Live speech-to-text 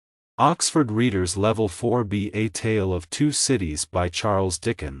Oxford Readers Level 4B. A Tale of Two Cities by Charles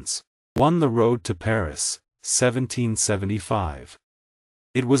Dickens. 1. The Road to Paris, 1775.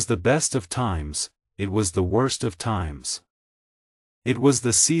 It was the best of times, it was the worst of times. It was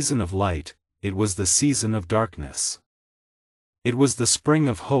the season of light, it was the season of darkness. It was the spring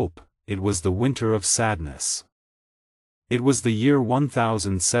of hope, it was the winter of sadness. It was the year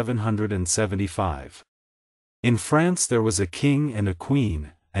 1775. In France there was a king and a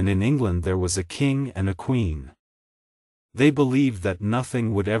queen, and in England there was a king and a queen. They believed that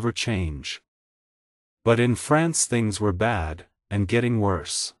nothing would ever change. But in France things were bad, and getting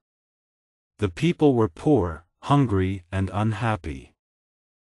worse. The people were poor, hungry, and unhappy.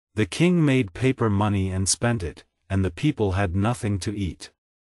 The king made paper money and spent it, and the people had nothing to eat.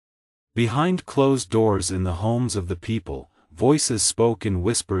 Behind closed doors in the homes of the people, voices spoke in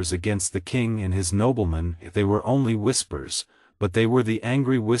whispers against the king and his noblemen. They were only whispers, but they were the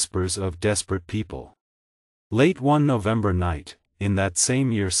angry whispers of desperate people. Late one November night, in that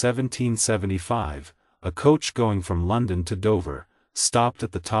same year 1775, a coach going from London to Dover stopped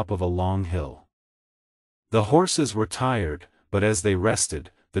at the top of a long hill. The horses were tired, but as they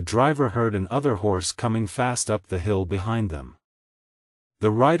rested, the driver heard another horse coming fast up the hill behind them. The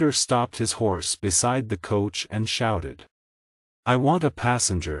rider stopped his horse beside the coach and shouted, "I want a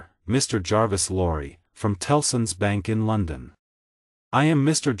passenger, Mr. Jarvis Lorry, from Tellson's Bank in London." "I am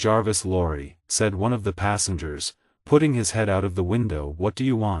Mr. Jarvis Lorry," said one of the passengers, putting his head out of the window. "What do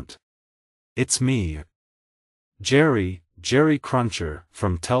you want?" "It's me. Jerry Cruncher,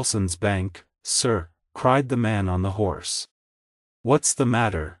 from Tellson's Bank, sir," cried the man on the horse. "What's the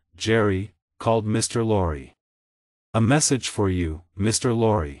matter, Jerry?" called Mr. Lorry. "A message for you, Mr.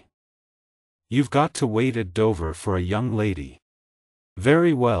 Lorry. You've got to wait at Dover for a young lady."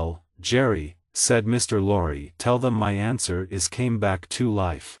 "Very well, Jerry," said Mr. Lorry. "Tell them my answer is came back to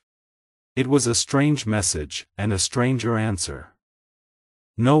life." It was a strange message, and a stranger answer.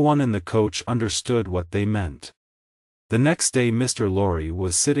 No one in the coach understood what they meant. The next day Mr. Lorry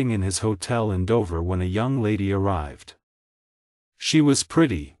was sitting in his hotel in Dover when a young lady arrived. She was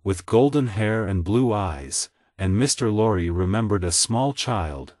pretty, with golden hair and blue eyes, and Mr. Lorry remembered a small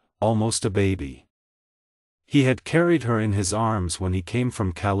child, almost a baby. He had carried her in his arms when he came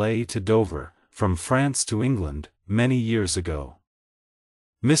from Calais to Dover, from France to England, many years ago.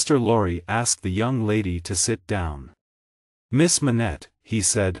 Mr. Lorry asked the young lady to sit down. "Miss Manette," he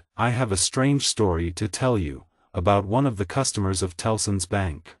said, "I have a strange story to tell you, about one of the customers of Tellson's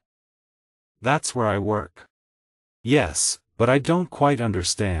Bank." "That's where I work." "Yes, but I don't quite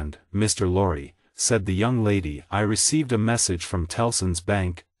understand, Mr. Lorry," said the young lady. "I received a message from Tellson's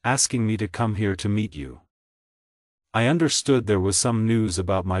Bank, asking me to come here to meet you. I understood there was some news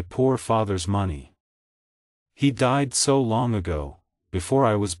about my poor father's money. He died so long ago, before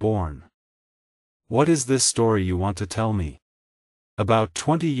I was born." "What is this story you want to tell me?" "About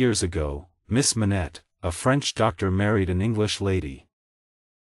 20 years ago, Miss Manette, a French doctor, married an English lady.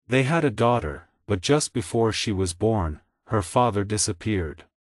 They had a daughter, but just before she was born, her father disappeared.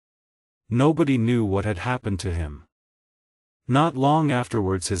 Nobody knew what had happened to him. Not long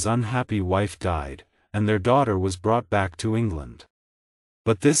afterwards his unhappy wife died, and their daughter was brought back to England.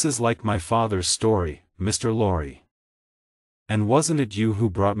 But this is like my father's story, Mr. Lorry." "And wasn't it you who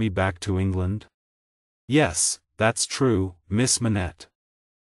brought me back to England?" "Yes, that's true, Miss Manette.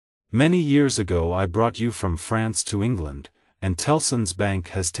 Many years ago I brought you from France to England, and Tellson's Bank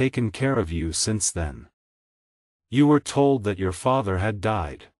has taken care of you since then. You were told that your father had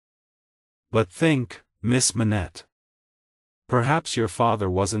died. But think, Miss Manette. Perhaps your father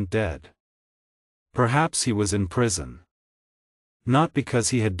wasn't dead. Perhaps he was in prison. Not because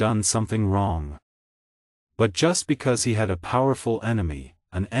he had done something wrong, but just because he had a powerful enemy,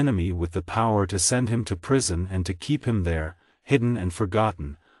 an enemy with the power to send him to prison and to keep him there, hidden and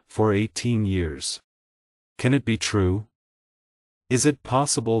forgotten, for 18 years. Can it be true? Is it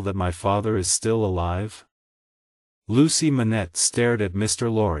possible that my father is still alive?" Lucy Manette stared at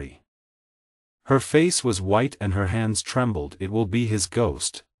Mr. Lorry. Her face was white and her hands trembled. "It will be his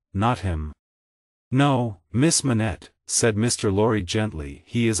ghost, not him." "No, Miss Manette," said Mr. Lorry gently,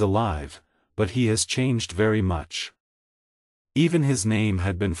 "he is alive, but he has changed very much. Even his name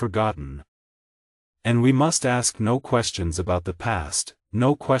had been forgotten. And we must ask no questions about the past,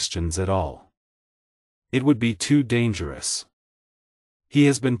 no questions at all. It would be too dangerous. He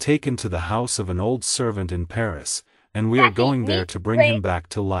has been taken to the house of an old servant in Paris, and we are going there to bring him back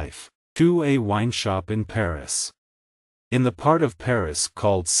to life, to a wine shop in Paris. In the part of Paris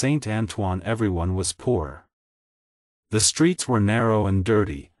called Saint Antoine everyone was poor. The streets were narrow and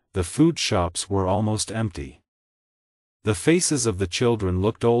dirty, the food shops were almost empty. The faces of the children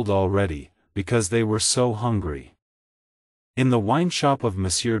looked old already, because they were so hungry. In the wine shop of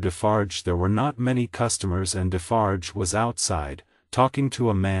Monsieur Defarge there were not many customers, and Defarge was outside, talking to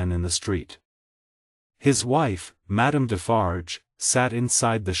a man in the street. His wife, Madame Defarge, sat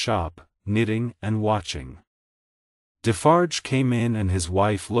inside the shop, knitting and watching. Defarge came in and his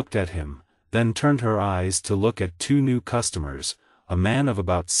wife looked at him, then turned her eyes to look at two new customers, a man of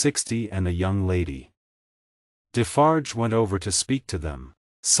about 60 and a young lady. Defarge went over to speak to them,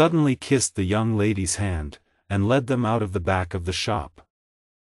 suddenly kissed the young lady's hand, and led them out of the back of the shop.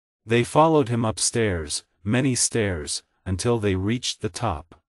 They followed him upstairs, many stairs, until they reached the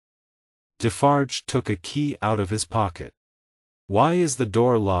top. Defarge took a key out of his pocket. "Why is the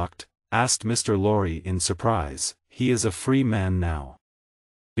door locked?" asked Mr. Lorry in surprise. "He is a free man now."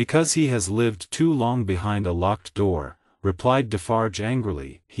 "Because he has lived too long behind a locked door," replied Defarge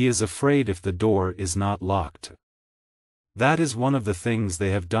angrily. "He is afraid if the door is not locked. That is one of the things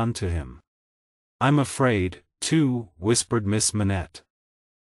they have done to him." "I'm afraid, too," whispered Miss Manette.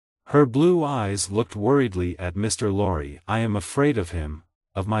 Her blue eyes looked worriedly at Mr. Lorry. "I am afraid of him,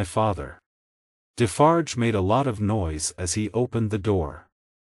 of my father." Defarge made a lot of noise as he opened the door.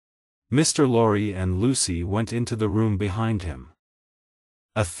 Mr. Lorry and Lucy went into the room behind him.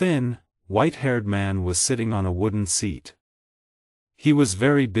 A thin, white-haired man was sitting on a wooden seat. He was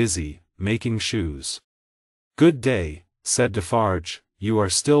very busy, making shoes. "Good day," said Defarge. "You are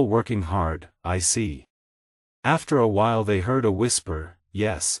still working hard, I see." After a while they heard a whisper.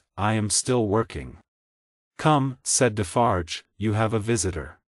 "Yes, I am still working." "Come," said Defarge, "you have a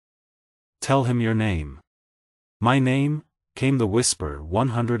visitor. Tell him your name." "My name," came the whisper.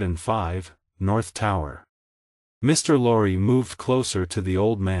 105, North Tower. Mr. Lorry moved closer to the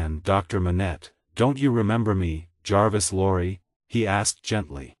old man. "Dr. Manette, don't you remember me, Jarvis Lorry?" he asked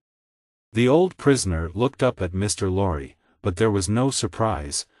gently. The old prisoner looked up at Mr. Lorry, but there was no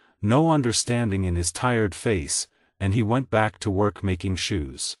surprise, no understanding in his tired face, and he went back to work making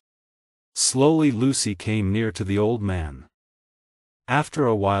shoes. Slowly Lucy came near to the old man. After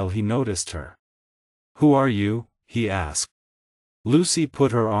a while he noticed her. "Who are you?" he asked. Lucy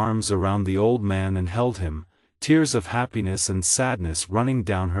put her arms around the old man and held him, tears of happiness and sadness running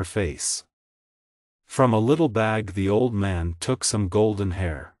down her face. From a little bag the old man took some golden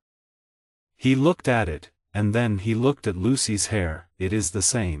hair. He looked at it, and then he looked at Lucy's hair. "It is the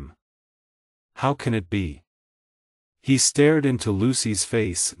same. How can it be?" He stared into Lucy's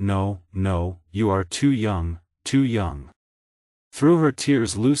face. "No, no, you are too young, too young." Through her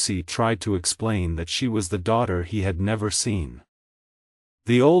tears Lucy tried to explain that she was the daughter he had never seen.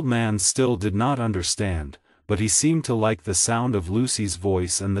 The old man still did not understand, but he seemed to like the sound of Lucy's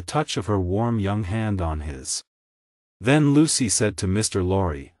voice and the touch of her warm young hand on his. Then Lucy said to Mr.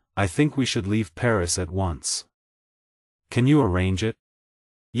 Lorry, "I think we should leave Paris at once. Can you arrange it?"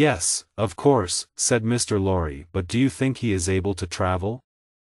 "Yes, of course," said Mr. Lorry, "but do you think he is able to travel?"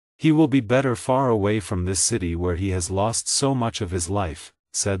 "He will be better far away from this city where he has lost so much of his life,"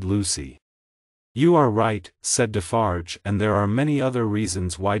 said Lucy. "You are right," said Defarge, "and there are many other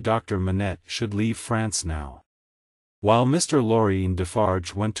reasons why Dr. Manette should leave France now." While Mr. Lorry and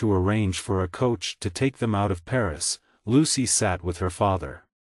Defarge went to arrange for a coach to take them out of Paris, Lucy sat with her father.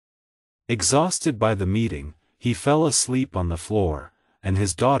 Exhausted by the meeting, he fell asleep on the floor, and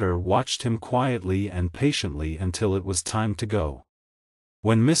his daughter watched him quietly and patiently until it was time to go.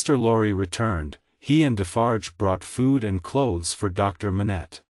 When Mr. Lorry returned, he and Defarge brought food and clothes for Dr.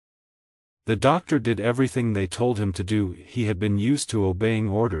 Manette. The doctor did everything they told him to do. He had been used to obeying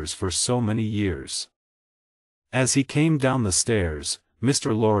orders for so many years. As he came down the stairs,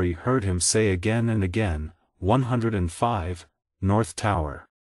 Mr. Lorry heard him say again and again, 105, North Tower.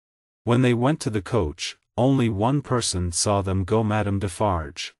 When they went to the coach, only one person saw them go: Madame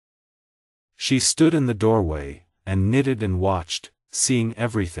Defarge. She stood in the doorway, and knitted and watched, seeing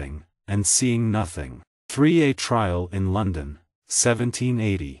everything, and seeing nothing. 3. A trial in London,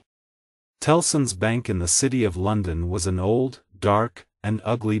 1780. Tellson's Bank in the City of London was an old, dark, and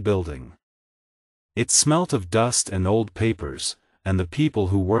ugly building. It smelt of dust and old papers, and the people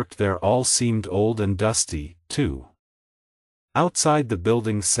who worked there all seemed old and dusty, too. Outside the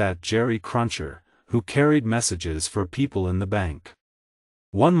building sat Jerry Cruncher, who carried messages for people in the bank.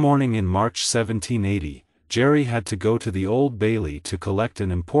 One morning in March 1780, Jerry had to go to the Old Bailey to collect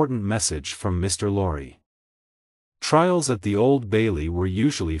an important message from Mr. Lorry. Trials at the Old Bailey were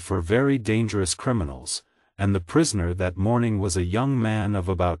usually for very dangerous criminals, and the prisoner that morning was a young man of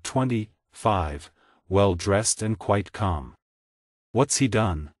about 25, well dressed and quite calm. "What's he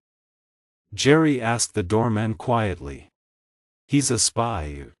done?" Jerry asked the doorman quietly. "He's a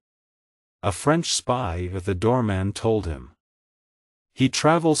spy." "A French spy," the doorman told him. "He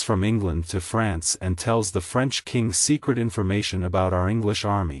travels from England to France and tells the French king secret information about our English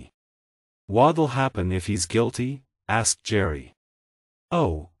army." "What'll happen if he's guilty?" asked Jerry.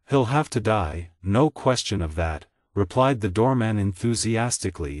 "Oh, he'll have to die, no question of that," replied the doorman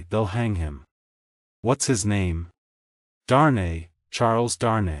enthusiastically. "They'll hang him." "What's his name?" "Darnay, Charles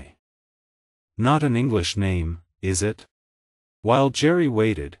Darnay." "Not an English name, is it?" While Jerry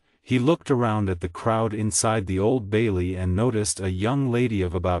waited, he looked around at the crowd inside the Old Bailey and noticed a young lady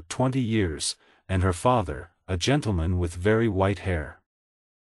of about 20 years, and her father, a gentleman with very white hair.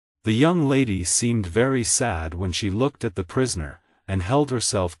 The young lady seemed very sad when she looked at the prisoner, and held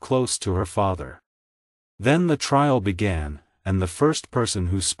herself close to her father. Then the trial began, and the first person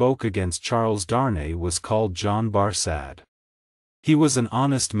who spoke against Charles Darnay was called John Barsad. He was an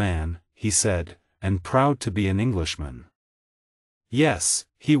honest man, he said, and proud to be an Englishman. Yes,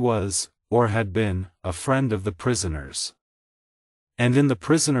 he was, or had been, a friend of the prisoner's. And in the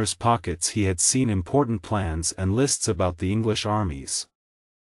prisoner's pockets he had seen important plans and lists about the English armies.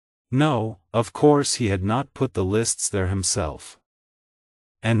 No, of course he had not put the lists there himself.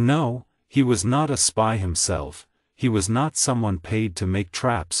 And no, he was not a spy himself, he was not someone paid to make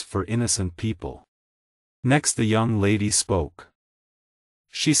traps for innocent people. Next the young lady spoke.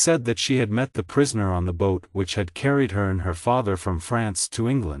 She said that she had met the prisoner on the boat which had carried her and her father from France to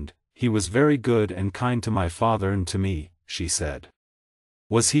England. "He was very good and kind to my father and to me," she said.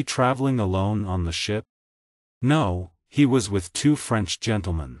 "Was he traveling alone on the ship?" "No, he was with 2 French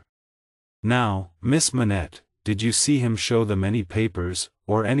gentlemen." "Now, Miss Manette, did you see him show them any papers,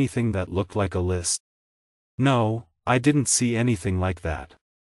 or anything that looked like a list?" "No, I didn't see anything like that."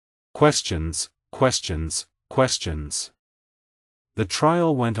 Questions, questions, questions. The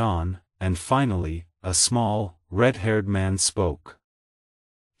trial went on, and finally, a small, red-haired man spoke.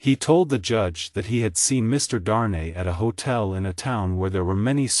 He told the judge that he had seen Mr. Darnay at a hotel in a town where there were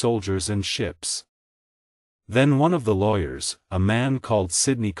many soldiers and ships. Then one of the lawyers, a man called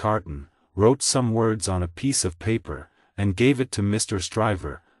Sidney Carton, wrote some words on a piece of paper, and gave it to Mr.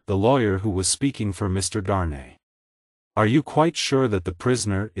 Stryver, the lawyer who was speaking for Mr. Darnay. "Are you quite sure that the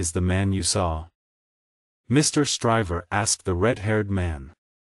prisoner is the man you saw?" Mr. Stryver asked the red-haired man.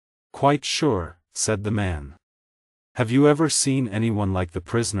 "Quite sure," said the man. "Have you ever seen anyone like the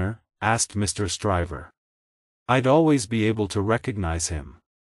prisoner?" asked Mr. Stryver. "I'd always be able to recognize him."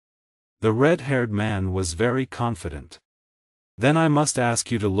 The red-haired man was very confident. "Then I must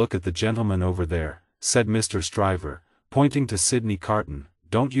ask you to look at the gentleman over there," said Mr. Stryver, pointing to Sidney Carton.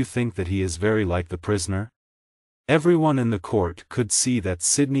 "Don't you think that he is very like the prisoner?" Everyone in the court could see that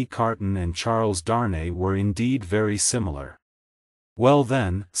Sidney Carton and Charles Darnay were indeed very similar. "Well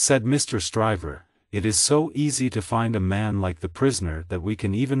then," said Mr. Stryver, "it is so easy to find a man like the prisoner that we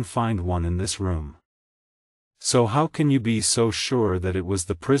can even find one in this room." "So how can you be so sure that it was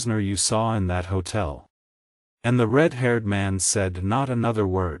the prisoner you saw in that hotel?" And the red-haired man said not another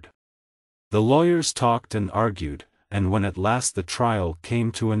word. The lawyers talked and argued, and when at last the trial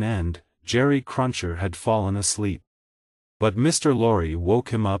came to an end, Jerry Cruncher had fallen asleep. But Mr. Lorry woke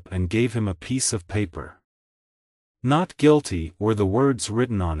him up and gave him a piece of paper. "Not guilty" were the words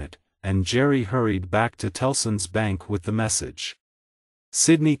written on it, and Jerry hurried back to Tellson's bank with the message.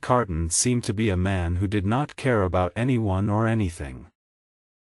 Sidney Carton seemed to be a man who did not care about anyone or anything.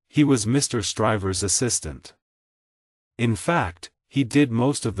 He was Mr. Stryver's assistant. In fact, he did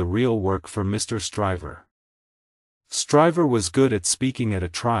most of the real work for Mr. Stryver. Stryver was good at speaking at a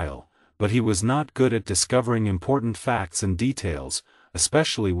trial, but he was not good at discovering important facts and details,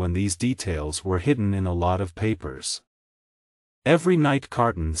 especially when these details were hidden in a lot of papers. Every night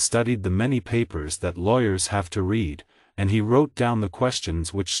Carton studied the many papers that lawyers have to read, and he wrote down the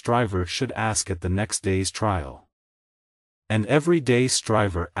questions which Stryver should ask at the next day's trial. And every day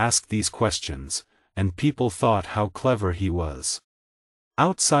Stryver asked these questions, and people thought how clever he was.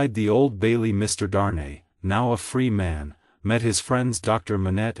 Outside the Old Bailey Mr. Darnay, now a free man, met his friends Dr.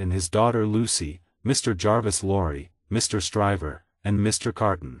 Manette and his daughter Lucy, Mr. Jarvis Lorry, Mr. Stryver, and Mr.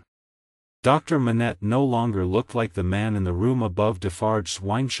 Carton. Dr. Manette no longer looked like the man in the room above Defarge's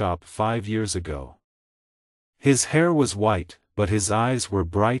wine shop 5 years ago. His hair was white, but his eyes were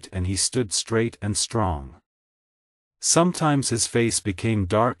bright and he stood straight and strong. Sometimes his face became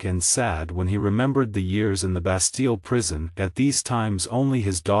dark and sad when he remembered the years in the Bastille prison. At these times only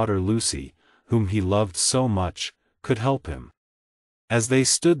his daughter Lucy, whom he loved so much, could help him. As they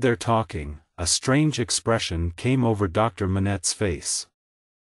stood there talking, a strange expression came over Dr. Manette's face.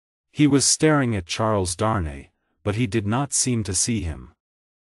 He was staring at Charles Darnay, but he did not seem to see him.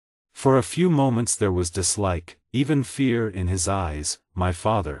 For a few moments there was dislike, even fear in his eyes. "My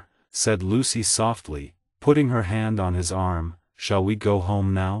father," said Lucy softly, putting her hand on his arm, "shall we go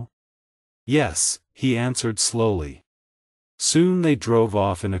home now?" "Yes," he answered slowly. Soon they drove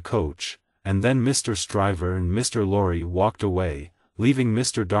off in a coach, and then Mr. Stryver and Mr. Lorry walked away, leaving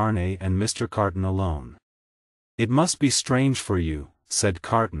Mr. Darnay and Mr. Carton alone. "It must be strange for you," said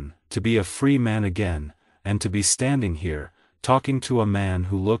Carton, "to be a free man again, and to be standing here, talking to a man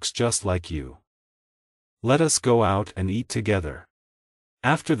who looks just like you. Let us go out and eat together."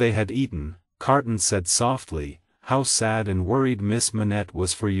 After they had eaten, Carton said softly, "How sad and worried Miss Manette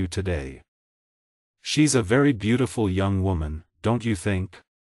was for you today. She's a very beautiful young woman, don't you think?"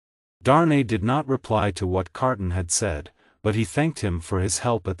 Darnay did not reply to what Carton had said, but he thanked him for his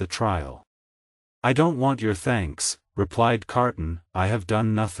help at the trial. "I don't want your thanks," replied Carton, "I have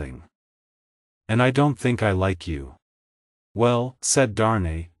done nothing. And I don't think I like you." "Well," said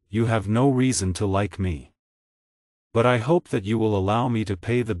Darnay, "you have no reason to like me. But I hope that you will allow me to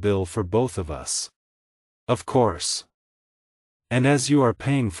pay the bill for both of us." "Of course. And as you are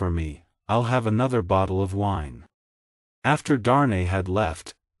paying for me, I'll have another bottle of wine." After Darnay had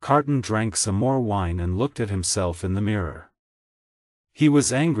left, Carton drank some more wine and looked at himself in the mirror. He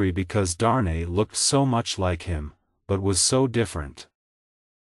was angry because Darnay looked so much like him, but was so different.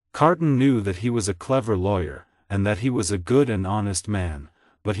 Carton knew that he was a clever lawyer, and that he was a good and honest man,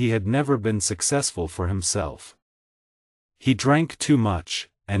 but he had never been successful for himself. He drank too much,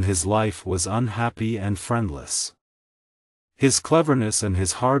 and his life was unhappy and friendless. His cleverness and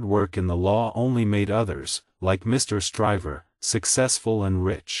his hard work in the law only made others, like Mr. Stryver, successful and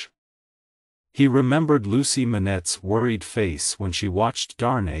rich. He remembered Lucy Manette's worried face when she watched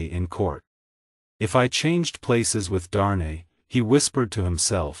Darnay in court. "If I changed places with Darnay," he whispered to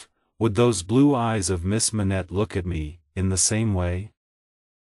himself, "would those blue eyes of Miss Manette look at me in the same way?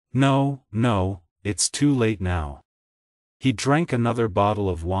 No, no, it's too late now." He drank another bottle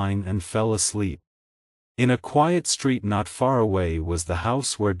of wine and fell asleep. In a quiet street not far away was the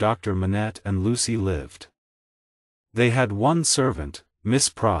house where Dr. Manette and Lucy lived. They had one servant, Miss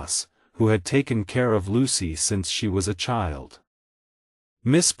Pross, who had taken care of Lucy since she was a child.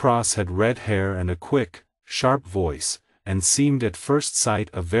 Miss Pross had red hair and a quick, sharp voice, and seemed at first sight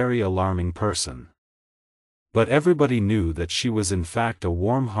a very alarming person. But everybody knew that she was in fact a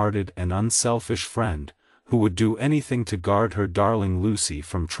warm-hearted and unselfish friend, who would do anything to guard her darling Lucy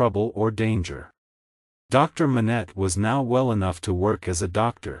from trouble or danger. Dr. Manette was now well enough to work as a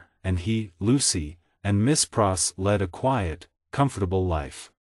doctor, and he, Lucy, and Miss Pross led a quiet, comfortable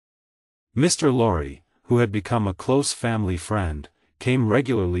life. Mr. Lorry, who had become a close family friend, came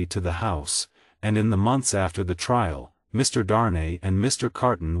regularly to the house, and in the months after the trial, Mr. Darnay and Mr.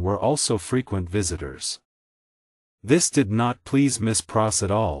 Carton were also frequent visitors. This did not please Miss Pross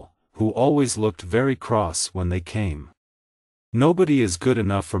at all, who always looked very cross when they came. "Nobody is good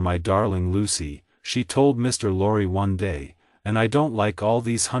enough for my darling Lucy," she told Mr. Lorry one day, "and I don't like all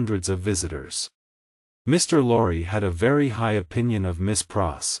these hundreds of visitors." Mr. Lorry had a very high opinion of Miss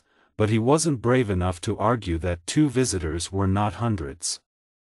Pross, but he wasn't brave enough to argue that 2 visitors were not hundreds.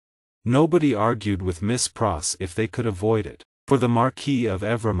 Nobody argued with Miss Pross if they could avoid it. For the Marquis of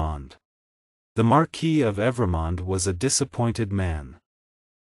Evremonde. The Marquis of Evremonde was a disappointed man.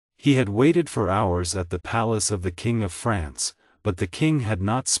 He had waited for hours at the palace of the King of France, but the king had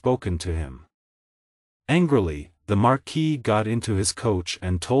not spoken to him. Angrily, the Marquis got into his coach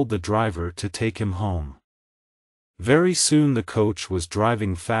and told the driver to take him home. Very soon the coach was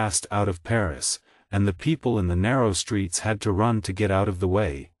driving fast out of Paris, and the people in the narrow streets had to run to get out of the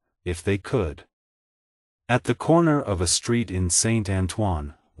way, if they could. At the corner of a street in Saint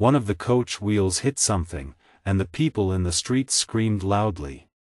Antoine, one of the coach wheels hit something, and the people in the street screamed loudly.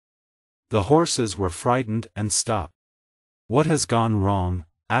 The horses were frightened and stopped. "What has gone wrong?"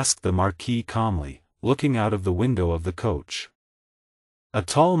 asked the Marquis calmly, looking out of the window of the coach. A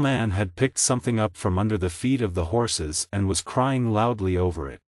tall man had picked something up from under the feet of the horses and was crying loudly over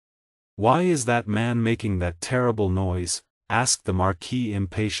it. "Why is that man making that terrible noise?" asked the Marquis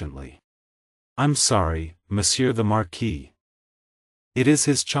impatiently. "I'm sorry, Monsieur the Marquis." "It is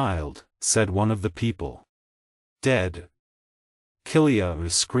his child," said one of the people. "Dead." "Kilia!"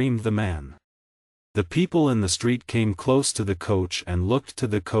 screamed the man. The people in the street came close to the coach and looked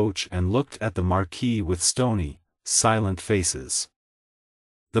at the Marquis with stony, silent faces.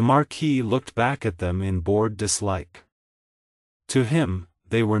 The Marquis looked back at them in bored dislike. To him,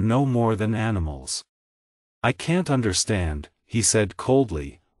 they were no more than animals. "I can't understand," he said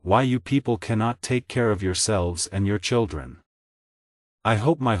coldly, "why you people cannot take care of yourselves and your children. I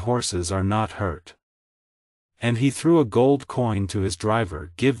hope my horses are not hurt." And he threw a gold coin to his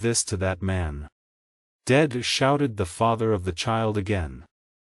driver. "Give this to that man." "Dead!" shouted the father of the child again.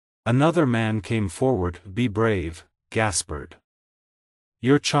 Another man came forward. "Be brave, Gaspard.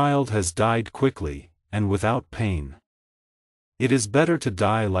 Your child has died quickly, and without pain. It is better to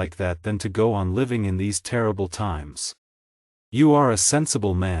die like that than to go on living in these terrible times." "You are a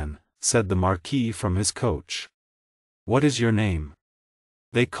sensible man," said the Marquis from his coach. "What is your name?"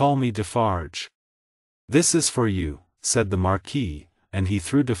 "They call me Defarge." "This is for you," said the Marquis, and he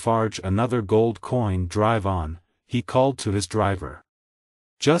threw Defarge another gold coin. "Drive on," he called to his driver.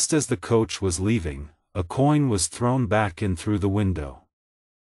 Just as the coach was leaving, a coin was thrown back in through the window.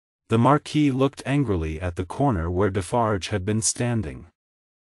 The Marquis looked angrily at the corner where Defarge had been standing.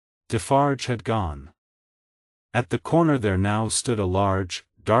 Defarge had gone. At the corner there now stood a large,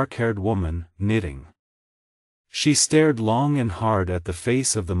 dark-haired woman, knitting. She stared long and hard at the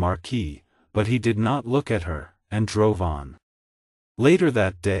face of the Marquis, but he did not look at her, and drove on. Later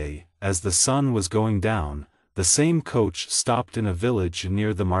that day, as the sun was going down, the same coach stopped in a village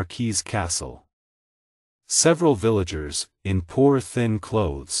near the Marquis's castle. Several villagers, in poor thin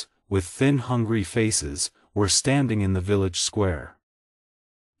clothes, with thin hungry faces, were standing in the village square.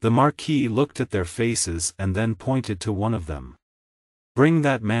 The Marquis looked at their faces and then pointed to one of them. "Bring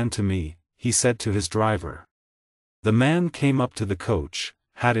that man to me," he said to his driver. The man came up to the coach,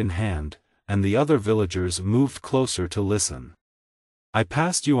 hat in hand, and the other villagers moved closer to listen. "I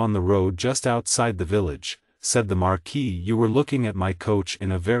passed you on the road just outside the village," said the Marquis. "You were looking at my coach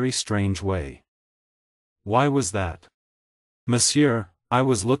in a very strange way." "Why was that?" "Monsieur, I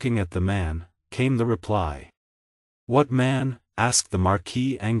was looking at the man," came the reply. "What man?" asked the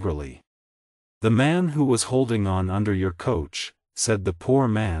Marquis angrily. "The man who was holding on under your coach," said the poor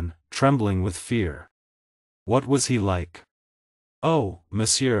man, trembling with fear. "What was he like?" "Oh,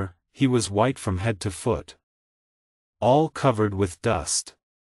 monsieur, he was white from head to foot. All covered with dust.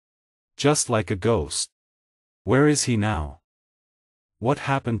 Just like a ghost." "Where is he now?" "What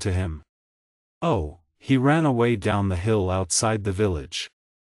happened to him?" "Oh, he ran away down the hill outside the village."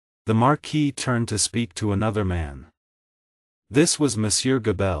 The Marquis turned to speak to another man. This was Monsieur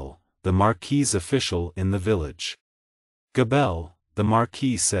Gabelle, the Marquis's official in the village. "Gabelle," the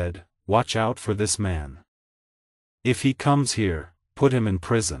Marquis said, "watch out for this man. If he comes here, put him in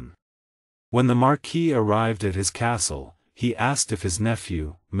prison." When the Marquis arrived at his castle, he asked if his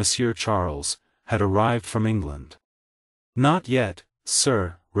nephew, Monsieur Charles, had arrived from England. "Not yet,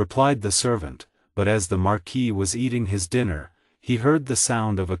 sir," replied the servant, but as the Marquis was eating his dinner, he heard the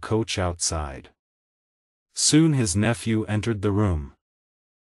sound of a coach outside. Soon his nephew entered the room.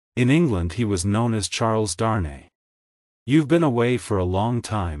 In England he was known as Charles Darnay. "You've been away for a long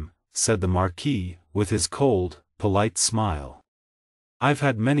time," said the Marquis, with his cold, polite smile. "I've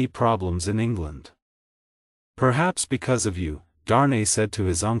had many problems in England." "Perhaps because of you," Darnay said to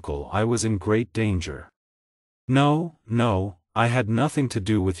his uncle. "I was in great danger." "No, no, I had nothing to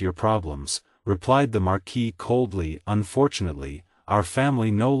do with your problems," replied the Marquis coldly. "Unfortunately, our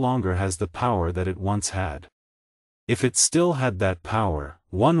family no longer has the power that it once had. If it still had that power,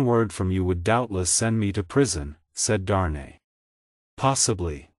 one word from you would doubtless send me to prison," said Darnay.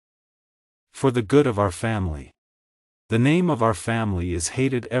 "Possibly. For the good of our family. The name of our family is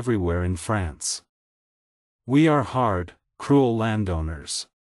hated everywhere in France. We are hard, cruel landowners.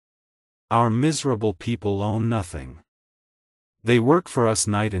 Our miserable people own nothing. They work for us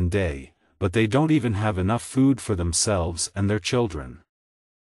night and day, but they don't even have enough food for themselves and their children.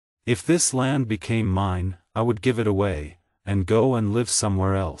 If this land became mine, I would give it away, and go and live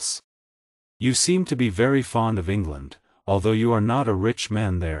somewhere else. You seem to be very fond of England, although you are not a rich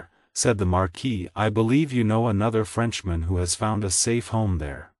man there," said the Marquis. "I believe you know another Frenchman who has found a safe home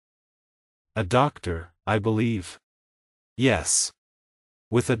there." "A doctor, I believe." "Yes."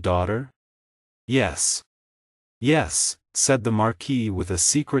 "With a daughter?" "Yes." "Yes," said the Marquis with a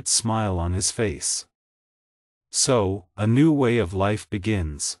secret smile on his face. "So, a new way of life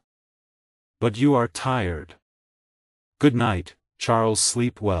begins. But you are tired. Good night, Charles.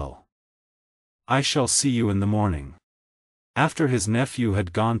 Sleep well. I shall see you in the morning." After his nephew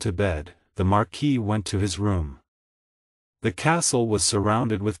had gone to bed, the Marquis went to his room. The castle was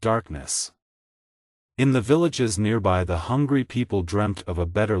surrounded with darkness. In the villages nearby the hungry people dreamt of a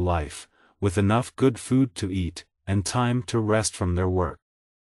better life, with enough good food to eat, and time to rest from their work.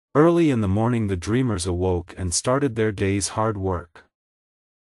 Early in the morning the dreamers awoke and started their day's hard work.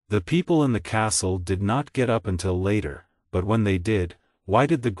 The people in the castle did not get up until later, but when they did, why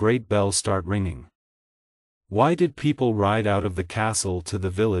did the great bell start ringing? Why did people ride out of the castle to the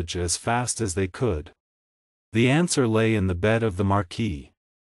village as fast as they could? The answer lay in the bed of the Marquis.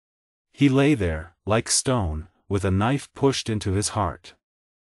 He lay there, like stone, with a knife pushed into his heart.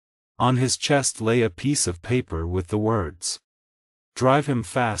 On his chest lay a piece of paper with the words, Drive him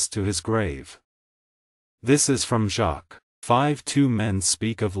fast to his grave. This is from Jacques. 5. Two men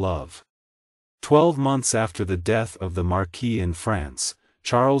speak of love. 12 months after the death of the Marquis in France,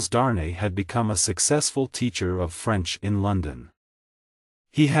 Charles Darnay had become a successful teacher of French in London.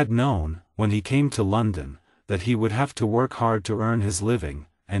 He had known, when he came to London, that he would have to work hard to earn his living,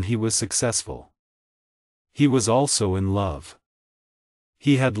 and he was successful. He was also in love.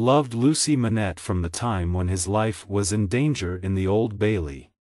 He had loved Lucy Manette from the time when his life was in danger in the Old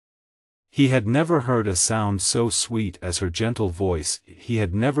Bailey. He had never heard a sound so sweet as her gentle voice, he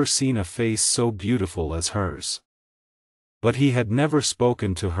had never seen a face so beautiful as hers. But he had never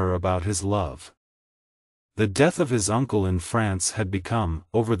spoken to her about his love. The death of his uncle in France had become,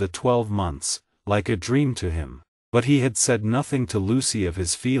 over the 12 months, like a dream to him, but he had said nothing to Lucy of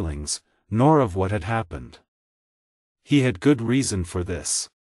his feelings, nor of what had happened. He had good reason for this.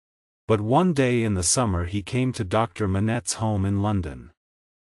 But one day in the summer he came to Dr. Manette's home in London.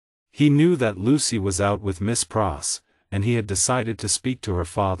 He knew that Lucy was out with Miss Pross, and he had decided to speak to her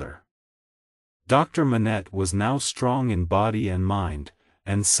father. Dr. Manette was now strong in body and mind,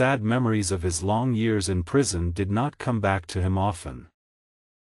 and sad memories of his long years in prison did not come back to him often.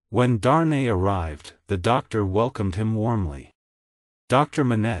 When Darnay arrived, the doctor welcomed him warmly. "Dr.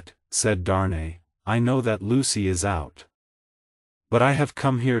 Manette," said Darnay, "I know that Lucy is out. But I have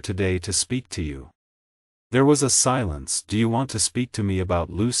come here today to speak to you." There was a silence. "Do you want to speak to me about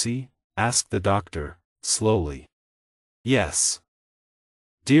Lucy?" asked the doctor, slowly. "Yes.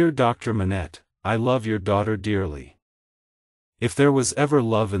 Dear Dr. Manette, I love your daughter dearly. If there was ever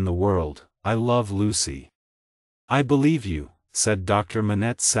love in the world, I love Lucy." "I believe you," said Dr.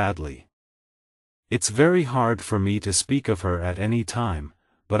 Manette sadly. "It's very hard for me to speak of her at any time,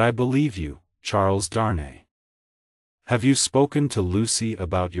 but I believe you, Charles Darnay. Have you spoken to Lucy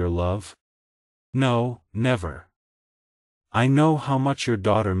about your love?" "No, never." "I know how much your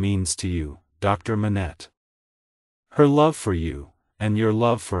daughter means to you, Dr. Manette. Her love for you, and your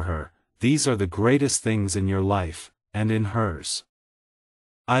love for her, these are the greatest things in your life, and in hers.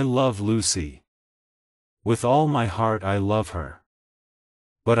 I love Lucy. With all my heart I love her.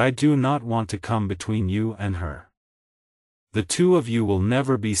 But I do not want to come between you and her. The two of you will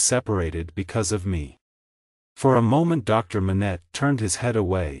never be separated because of me." For a moment Dr. Manette turned his head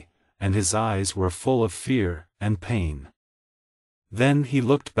away, and his eyes were full of fear and pain. Then he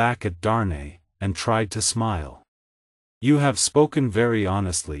looked back at Darnay, and tried to smile. "You have spoken very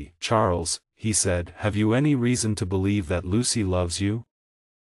honestly, Charles," he said. "Have you any reason to believe that Lucy loves you?"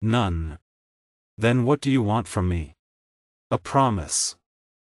 "None." "Then what do you want from me?" "A promise.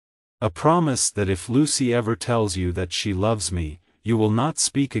 A promise that if Lucy ever tells you that she loves me, you will not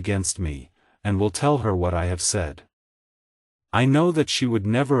speak against me, and will tell her what I have said. I know that she would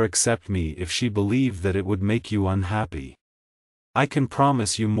never accept me if she believed that it would make you unhappy. I can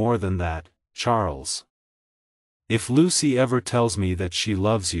promise you more than that, Charles. If Lucy ever tells me that she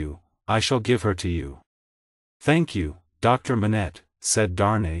loves you, I shall give her to you." "Thank you, Dr. Manette," said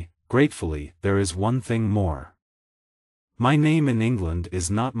Darnay, gratefully. "There is one thing more. My name in England is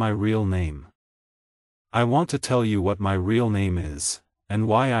not my real name. I want to tell you what my real name is, and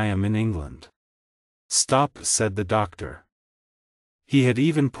why I am in England." "Stop," said the doctor. He had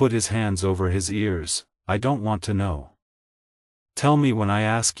even put his hands over his ears. "I don't want to know. Tell me when I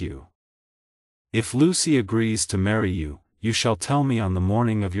ask you. If Lucy agrees to marry you, you shall tell me on the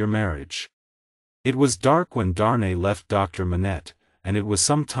morning of your marriage." It was dark when Darnay left Dr. Manette, and it was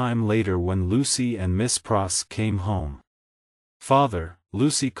some time later when Lucy and Miss Pross came home. "Father,"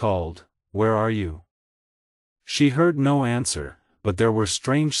 Lucy called, "where are you?" She heard no answer, but there were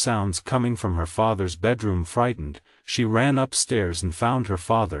strange sounds coming from her father's bedroom. Frightened, she ran upstairs and found her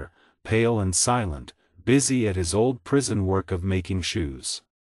father, pale and silent, busy at his old prison work of making shoes.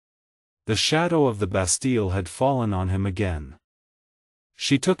 The shadow of the Bastille had fallen on him again.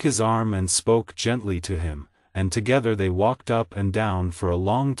 She took his arm and spoke gently to him, and together they walked up and down for a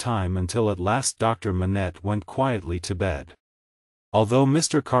long time until at last Dr. Manette went quietly to bed. Although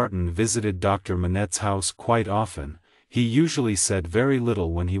Mr. Carton visited Dr. Manette's house quite often, he usually said very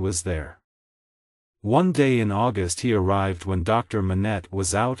little when he was there. One day in August he arrived when Dr. Manette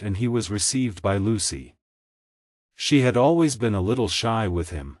was out and he was received by Lucy. She had always been a little shy with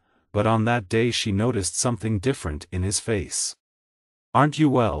him, but on that day she noticed something different in his face. "Aren't you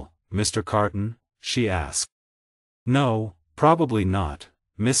well, Mr. Carton?" she asked. "No, probably not,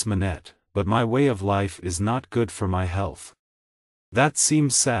 Miss Manette, but my way of life is not good for my health." "That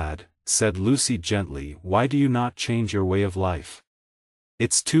seems sad," said Lucy gently. "Why do you not change your way of life?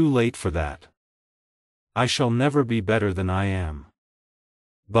 It's too late for that. I shall never be better than I am."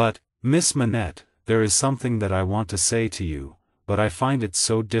 "But, Miss Manette, there is something that I want to say to you, but I find it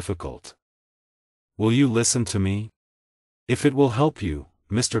so difficult. Will you listen to me? If it will help you,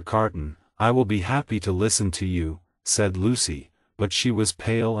 Mr. Carton, I will be happy to listen to you," said Lucy, but she was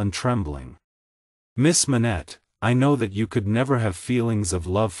pale and trembling. "Miss Manette, I know that you could never have feelings of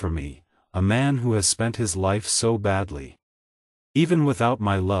love for me, a man who has spent his life so badly. Even without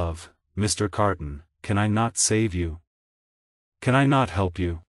my love, Mr. Carton, can I not save you? Can I not help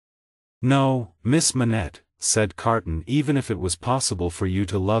you?" "No, Miss Manette," said Carton, "even if it was possible for you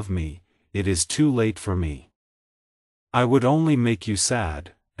to love me, it is too late for me. I would only make you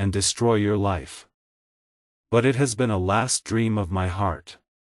sad, and destroy your life. But it has been a last dream of my heart.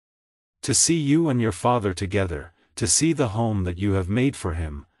 To see you and your father together, to see the home that you have made for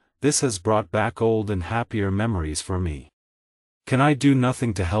him, this has brought back old and happier memories for me." "Can I do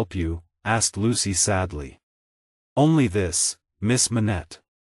nothing to help you?" asked Lucy sadly. "Only this, Miss Manette.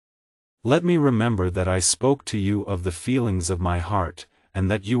 Let me remember that I spoke to you of the feelings of my heart, and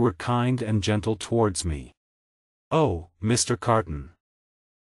that you were kind and gentle towards me. Oh, Mr. Carton!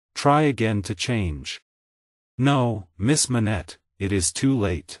 Try again to change." "No, Miss Manette, it is too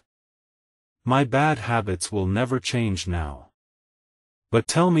late. My bad habits will never change now. But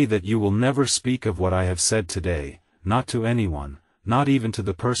tell me that you will never speak of what I have said today, not to anyone, not even to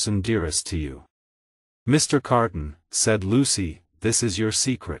the person dearest to you." "Mr. Carton," said Lucy, "this is your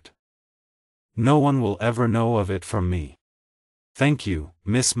secret. No one will ever know of it from me. Thank you,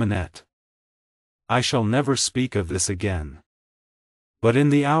 Miss Manette. I shall never speak of this again. But in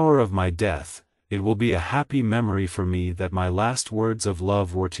the hour of my death, it will be a happy memory for me that my last words of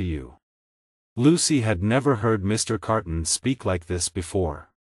love were to you." Lucy had never heard Mr. Carton speak like this before.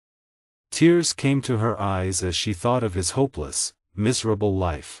 Tears came to her eyes as she thought of his hopeless, miserable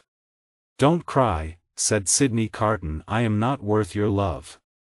life. "Don't cry," said Sydney Carton, "I am not worth your love.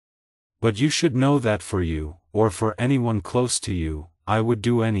 But you should know that for you, or for anyone close to you, I would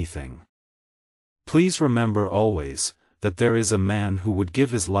do anything. Please remember always, that there is a man who would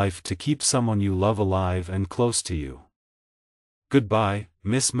give his life to keep someone you love alive and close to you. Goodbye,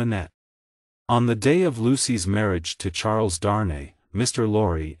 Miss Manette." On the day of Lucy's marriage to Charles Darnay, Mr.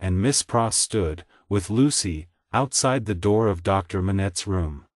 Lorry and Miss Pross stood, with Lucy, outside the door of Dr. Manette's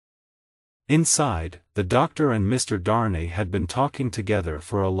room. Inside, the doctor and Mr. Darnay had been talking together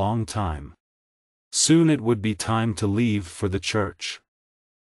for a long time. Soon it would be time to leave for the church.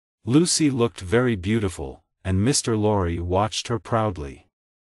 Lucy looked very beautiful, and Mr. Lorry watched her proudly.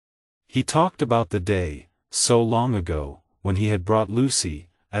 He talked about the day, so long ago, when he had brought Lucy,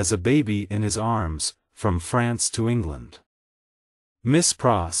 as a baby in his arms, from France to England. Miss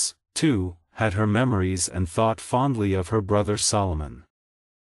Pross, too, had her memories and thought fondly of her brother Solomon.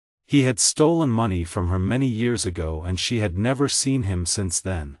 He had stolen money from her many years ago and she had never seen him since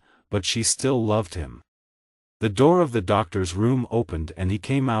then, but she still loved him. The door of the doctor's room opened and he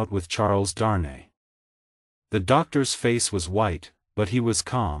came out with Charles Darnay. The doctor's face was white, but he was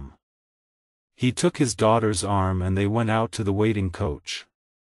calm. He took his daughter's arm and they went out to the waiting coach.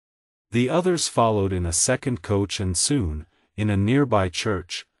 The others followed in a second coach and soon, in a nearby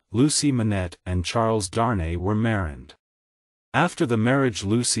church, Lucy Manette and Charles Darnay were married. After the marriage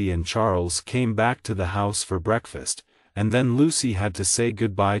Lucy and Charles came back to the house for breakfast, and then Lucy had to say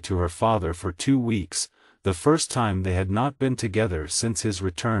goodbye to her father for 2 weeks, the first time they had not been together since his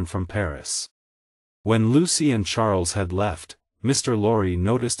return from Paris. When Lucy and Charles had left, Mr. Lorry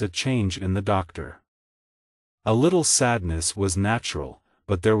noticed a change in the doctor. A little sadness was natural,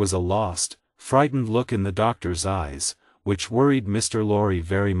 but there was a lost, frightened look in the doctor's eyes, which worried Mr. Lorry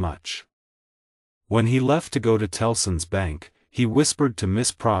very much. When he left to go to Tellson's bank, he whispered to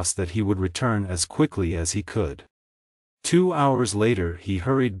Miss Pross that he would return as quickly as he could. 2 hours later he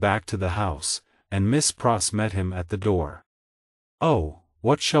hurried back to the house, and Miss Pross met him at the door. "Oh,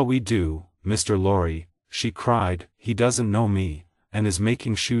 what shall we do, Mr. Lorry?" she cried. "He doesn't know me, and is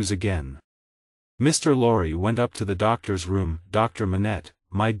making shoes again." Mr. Lorry went up to the doctor's room. "Dr. Manette,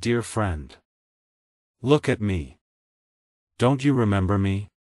 my dear friend. Look at me. Don't you remember me?"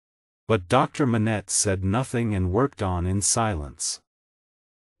 But Dr. Manette said nothing and worked on in silence.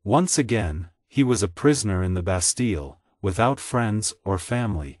 Once again, he was a prisoner in the Bastille, without friends or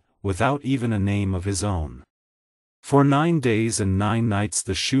family, without even a name of his own. For 9 days and 9 nights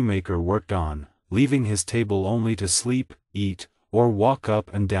the shoemaker worked on, leaving his table only to sleep, eat, or walk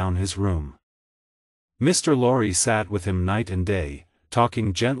up and down his room. Mr. Lorry sat with him night and day,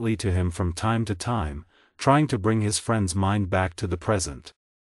 talking gently to him from time to time, trying to bring his friend's mind back to the present.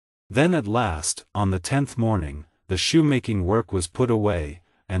 Then at last, on the 10th morning, the shoemaking work was put away,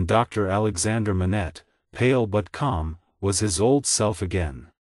 and Dr. Alexander Manette, pale but calm, was his old self again.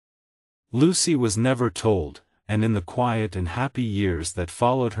 Lucy was never told, and in the quiet and happy years that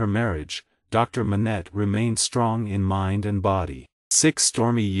followed her marriage, Dr. Manette remained strong in mind and body. 6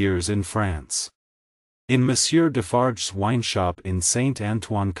 stormy years in France. In Monsieur Defarge's wine shop in Saint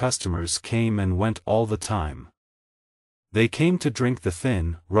Antoine, customers came and went all the time. They came to drink the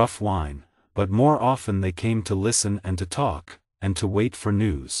thin, rough wine, but more often they came to listen and to talk, and to wait for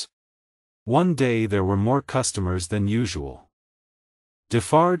news. One day there were more customers than usual.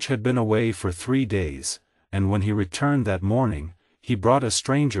 Defarge had been away for 3 days, and when he returned that morning, he brought a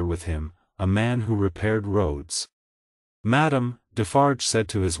stranger with him, a man who repaired roads. "Madame," Defarge said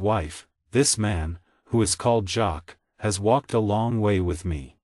to his wife, "this man, who is called Jacques, has walked a long way with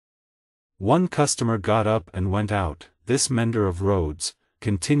me." One customer got up and went out. "This mender of roads,"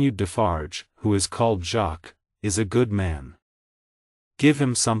 continued Defarge, "who is called Jacques, is a good man. Give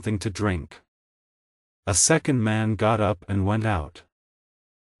him something to drink." A second man got up and went out.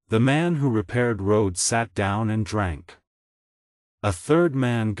 The man who repaired roads sat down and drank. A third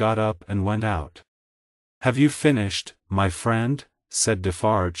man got up and went out. "Have you finished, my friend?" said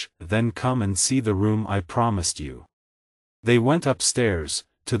Defarge. "Then come and see the room I promised you." They went upstairs,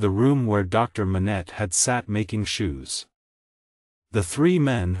 to the room where Dr. Manette had sat making shoes. The 3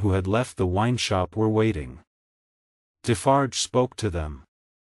 men who had left the wine shop were waiting. Defarge spoke to them.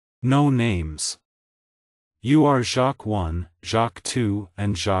 "No names. You are Jacques 1, Jacques 2,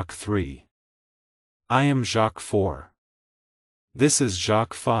 and Jacques 3. I am Jacques 4. This is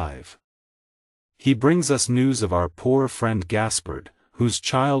Jacques 5. He brings us news of our poor friend Gaspard, whose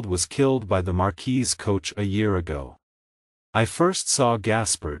child was killed by the Marquis's coach a year ago." "I first saw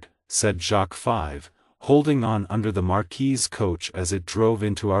Gaspard," said Jacques 5, "holding on under the Marquis's coach as it drove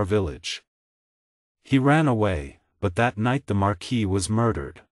into our village. He ran away, but that night the Marquis was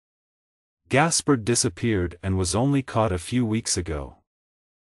murdered. Gaspard disappeared and was only caught a few weeks ago.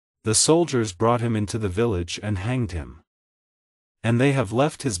 The soldiers brought him into the village and hanged him. And they have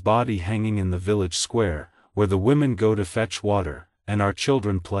left his body hanging in the village square, where the women go to fetch water, and our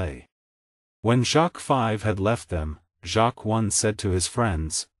children play." When Jacques 5 had left them, Jacques 1 said to his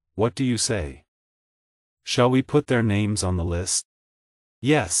friends, "What do you say? Shall we put their names on the list?"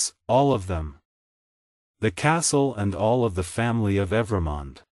 "Yes, all of them. The castle and all of the family of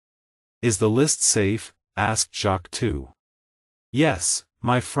Evremonde." "Is the list safe?" asked Jacques 2. "Yes,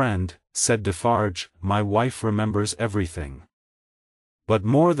 my friend," said Defarge, "my wife remembers everything. But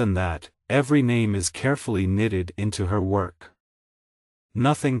more than that, every name is carefully knitted into her work.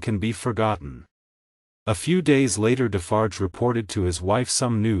 Nothing can be forgotten." A few days later Defarge reported to his wife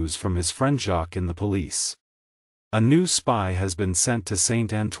some news from his friend Jacques in the police. "A new spy has been sent to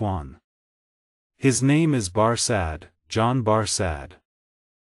Saint Antoine. His name is Barsad, John Barsad.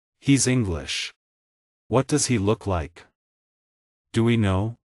 He's English." "What does he look like? Do we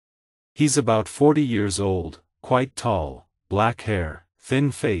know?" "He's about 40 years old, quite tall, black hair,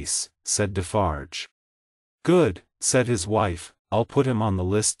 thin face," said Defarge. "Good," said his wife, "I'll put him on the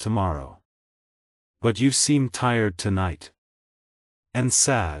list tomorrow. But you seem tired tonight. And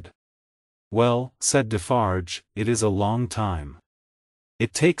sad." "Well," said Defarge, "it is a long time.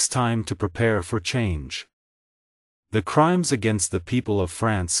 It takes time to prepare for change. The crimes against the people of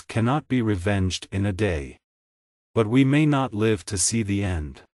France cannot be revenged in a day. But we may not live to see the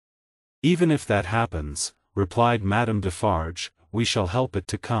end." "Even if that happens," replied Madame Defarge, "we shall help it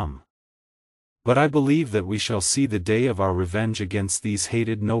to come. But I believe that we shall see the day of our revenge against these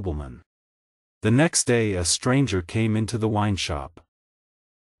hated noblemen." The next day a stranger came into the wine shop.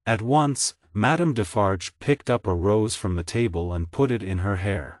 At once, Madame Defarge picked up a rose from the table and put it in her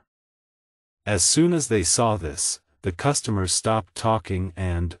hair. As soon as they saw this, the customers stopped talking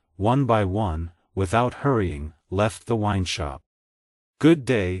and, one by one, without hurrying, left the wine shop. "Good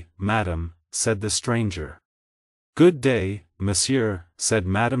day, madame," said the stranger. "Good day, monsieur," said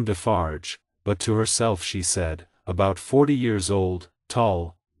Madame Defarge, but to herself she said, "About 40 years old,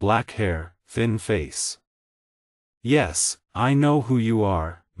 tall, black hair, thin face. Yes, I know who you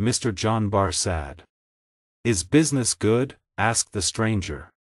are, Mr. John Barsad." "Is business good?" asked the stranger.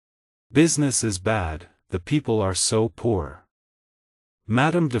 "Business is bad, the people are so poor."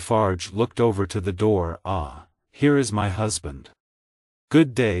 Madame Defarge looked over to the door. "Ah, here is my husband."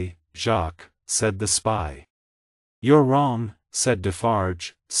 "Good day, Jacques," said the spy. "You're wrong," said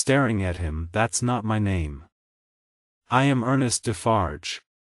Defarge, staring at him. "That's not my name. I am Ernest Defarge."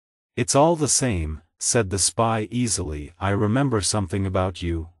 "It's all the same," said the spy easily. "I remember something about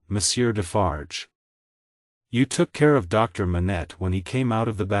you, Monsieur Defarge. You took care of Dr. Manette when he came out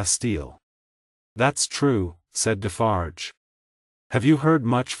of the Bastille." "That's true," said Defarge. "Have you heard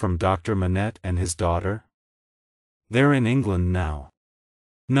much from Dr. Manette and his daughter? They're in England now."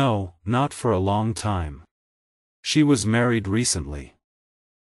 "No, not for a long time. She was married recently.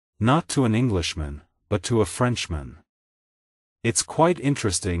 Not to an Englishman, but to a Frenchman. It's quite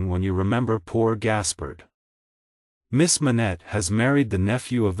interesting when you remember poor Gaspard. Miss Manette has married the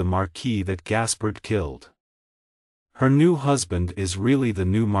nephew of the Marquis that Gaspard killed. Her new husband is really the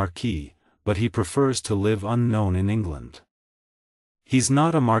new Marquis, but he prefers to live unknown in England. He's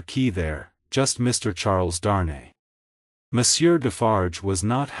not a Marquis there, just Mr. Charles Darnay. Monsieur Defarge was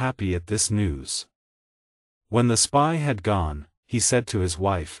not happy at this news. When the spy had gone, he said to his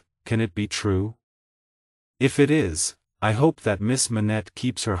wife, "Can it be true? If it is, I hope that Miss Manette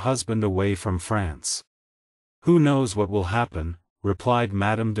keeps her husband away from France." "Who knows what will happen," replied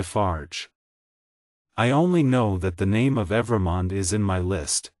Madame Defarge. "I only know that the name of Evremonde is in my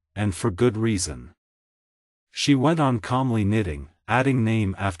list, and for good reason." She went on calmly knitting, adding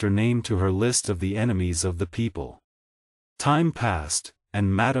name after name to her list of the enemies of the people. Time passed,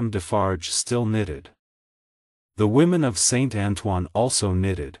 and Madame Defarge still knitted. The women of Saint Antoine also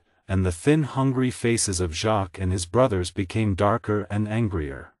knitted, and the thin hungry faces of Jacques and his brothers became darker and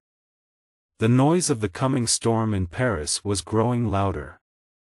angrier. The noise of the coming storm in Paris was growing louder.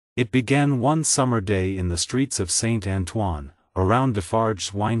 It began one summer day in the streets of Saint Antoine, around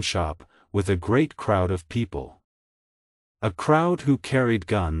Defarge's wine shop, with a great crowd of people. A crowd who carried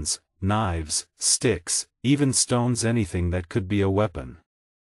guns, knives, sticks, even stones, anything that could be a weapon.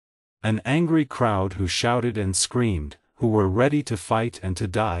 An angry crowd who shouted and screamed, who were ready to fight and to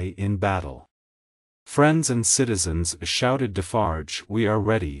die in battle. "Friends and citizens," shouted Defarge, "we are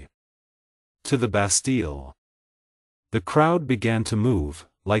ready. To the Bastille." The crowd began to move,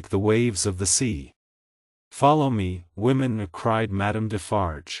 like the waves of the sea. "Follow me, women," cried Madame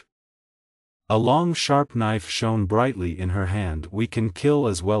Defarge. A long sharp knife shone brightly in her hand. "We can kill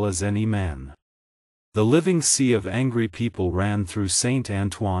as well as any man." The living sea of angry people ran through Saint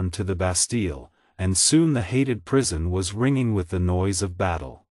Antoine to the Bastille, and soon the hated prison was ringing with the noise of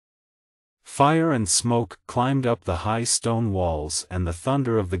battle. Fire and smoke climbed up the high stone walls, and the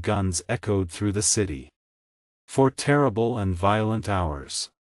thunder of the guns echoed through the city. 4 terrible and violent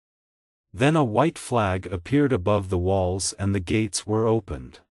hours. Then a white flag appeared above the walls and the gates were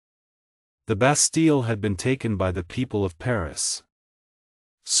opened. The Bastille had been taken by the people of Paris.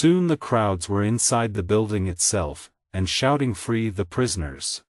 Soon the crowds were inside the building itself, and shouting, "Free the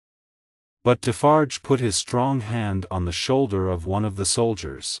prisoners." But Defarge put his strong hand on the shoulder of one of the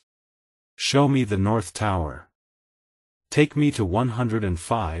soldiers. "Show me the North Tower. Take me to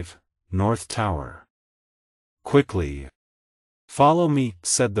 105, North Tower. Quickly." "Follow me,"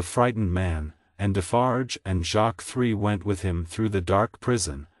 said the frightened man, and Defarge and Jacques III went with him through the dark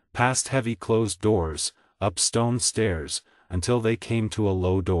prison, past heavy closed doors, up stone stairs, until they came to a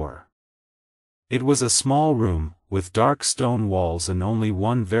low door. It was a small room, with dark stone walls and only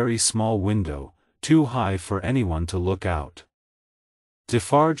one very small window, too high for anyone to look out.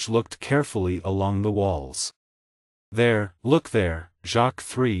 Defarge looked carefully along the walls. "There, look there, Jacques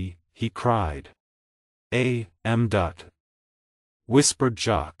III," he cried. "A.M. whispered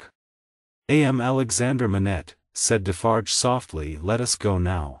Jacques. "A.M. Alexander Manette," said Defarge softly. "Let us go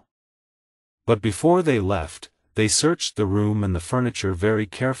now." But before they left, they searched the room and the furniture very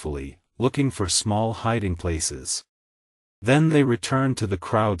carefully, looking for small hiding places. Then they returned to the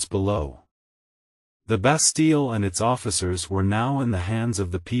crowds below. The Bastille and its officers were now in the hands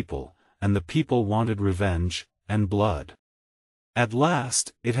of the people, and the people wanted revenge, and blood. "At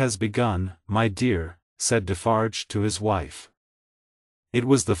last, it has begun, my dear," said Defarge to his wife. It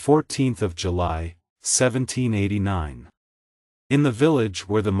was the 14th of July, 1789. In the village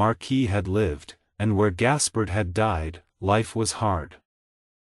where the Marquis had lived, and where Gaspard had died, life was hard.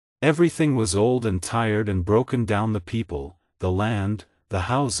 Everything was old and tired and broken down: the people, the land, the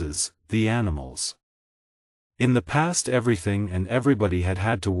houses, the animals. In the past everything and everybody had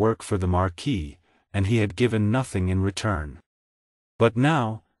had to work for the Marquis, and he had given nothing in return. But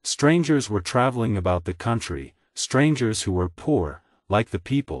now, strangers were traveling about the country, strangers who were poor, like the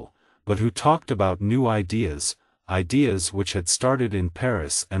people, but who talked about new ideas, ideas which had started in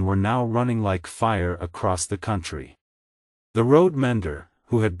Paris and were now running like fire across the country. The road mender,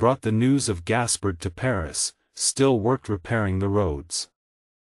 who had brought the news of Gaspard to Paris, still worked repairing the roads.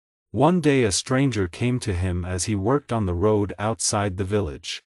 One day a stranger came to him as he worked on the road outside the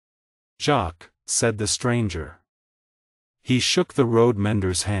village. "Jacques," said the stranger. He shook the road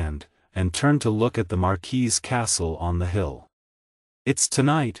mender's hand, and turned to look at the Marquis's castle on the hill. "It's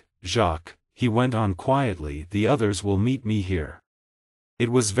tonight, Jacques," he went on quietly. "The others will meet me here." It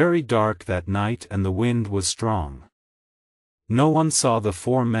was very dark that night and the wind was strong. No one saw the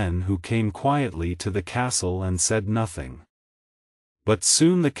 4 men who came quietly to the castle and said nothing. But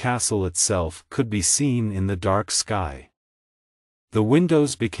soon the castle itself could be seen in the dark sky. The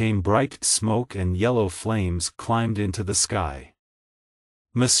windows became bright, smoke and yellow flames climbed into the sky.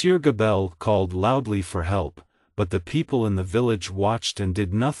 Monsieur Gabelle called loudly for help, but the people in the village watched and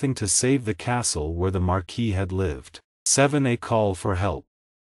did nothing to save the castle where the Marquis had lived. 7. A call for help.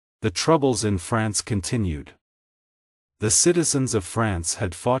 The troubles in France continued. The citizens of France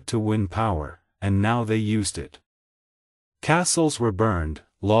had fought to win power, and now they used it. Castles were burned,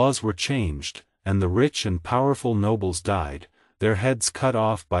 laws were changed, and the rich and powerful nobles died, their heads cut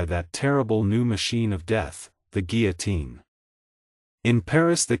off by that terrible new machine of death, the guillotine. In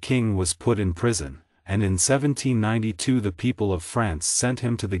Paris the king was put in prison, and in 1792 the people of France sent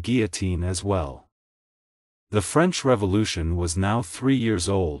him to the guillotine as well. The French Revolution was now 3 years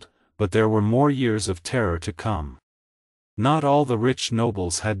old, but there were more years of terror to come. Not all the rich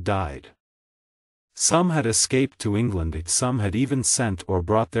nobles had died. Some had escaped to England, some had even sent or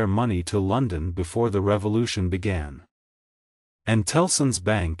brought their money to London before the Revolution began. And Tellson's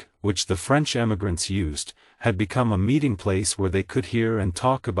Bank, which the French emigrants used, had become a meeting place where they could hear and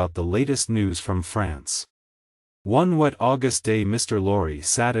talk about the latest news from France. One wet August day Mr. Lorry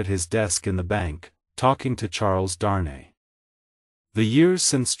sat at his desk in the bank, talking to Charles Darnay. The years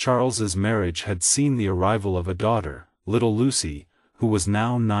since Charles's marriage had seen the arrival of a daughter, little Lucy, who was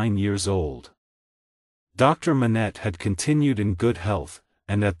now 9 years old. Dr. Manette had continued in good health,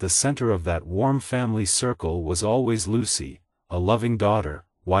 and at the center of that warm family circle was always Lucy, a loving daughter,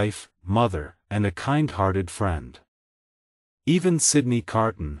 wife, mother, and a kind-hearted friend. Even Sidney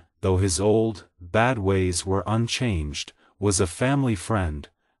Carton, though his old, bad ways were unchanged, was a family friend,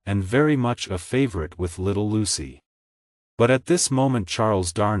 and very much a favorite with little Lucy. But at this moment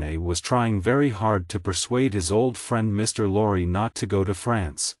Charles Darnay was trying very hard to persuade his old friend Mr. Lorry not to go to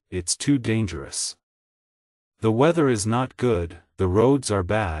France. It's too dangerous. The weather is not good, the roads are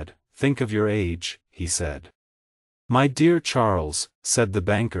bad, think of your age, he said. My dear Charles, said the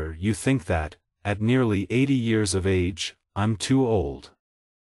banker, you think that, at nearly 80 years of age, I'm too old.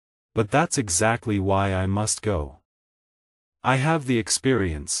 But that's exactly why I must go. I have the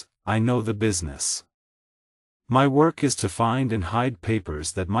experience, I know the business. My work is to find and hide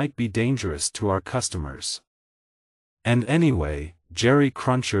papers that might be dangerous to our customers. And anyway, Jerry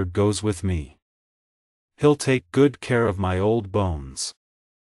Cruncher goes with me. He'll take good care of my old bones.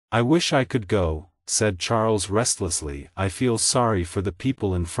 I wish I could go, said Charles restlessly. I feel sorry for the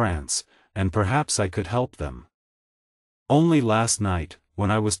people in France, and perhaps I could help them. Only last night,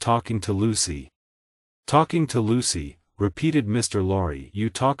 when I was talking to Lucy. Talking to Lucy, repeated Mr. Lorry. You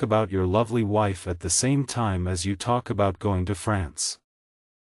talk about your lovely wife at the same time as you talk about going to France.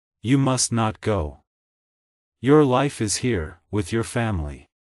 You must not go. Your life is here, with your family.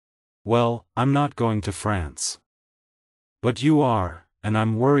 Well, I'm not going to France. But you are, and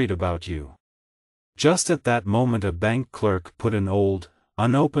I'm worried about you. Just at that moment a bank clerk put an old,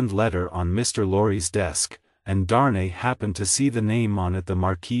 unopened letter on Mr. Lorry's desk, and Darnay happened to see the name on it, the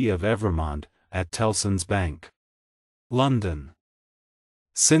Marquis of Evremonde, at Tellson's Bank, London.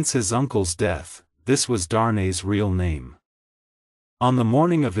 Since his uncle's death, this was Darnay's real name. On the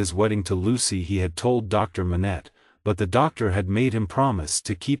morning of his wedding to Lucy he had told Dr. Manette, but the doctor had made him promise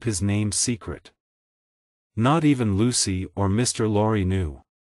to keep his name secret. Not even Lucy or Mr. Lorry knew.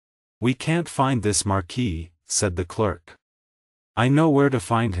 We can't find this Marquis, said the clerk. I know where to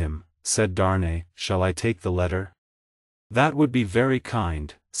find him, said Darnay. Shall I take the letter? That would be very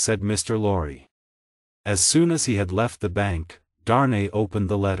kind, said Mr. Lorry. As soon as he had left the bank, Darnay opened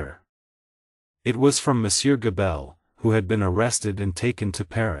the letter. It was from Monsieur Gabelle, who had been arrested and taken to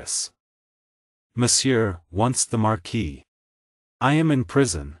Paris. Monsieur, once the Marquis. I am in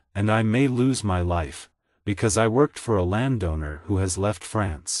prison, and I may lose my life, because I worked for a landowner who has left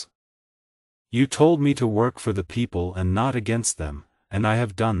France. You told me to work for the people and not against them, and I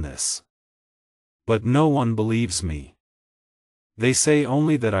have done this. But no one believes me. They say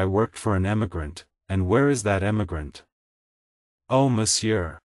only that I worked for an emigrant, and where is that emigrant? Oh,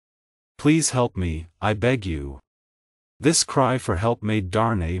 monsieur! Please help me, I beg you. This cry for help made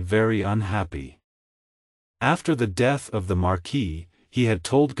Darnay very unhappy. After the death of the Marquis, he had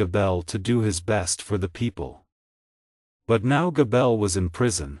told Gabelle to do his best for the people. But now Gabelle was in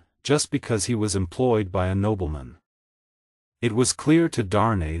prison, just because he was employed by a nobleman. It was clear to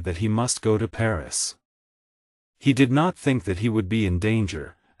Darnay that he must go to Paris. He did not think that he would be in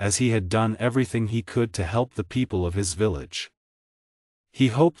danger, as he had done everything he could to help the people of his village. He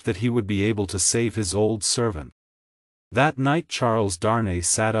hoped that he would be able to save his old servant. That night Charles Darnay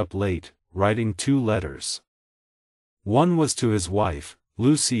sat up late, writing 2 letters. One was to his wife,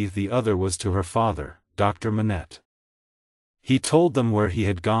 Lucy, the other was to her father, Dr. Manette. He told them where he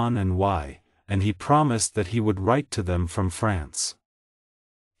had gone and why, and he promised that he would write to them from France.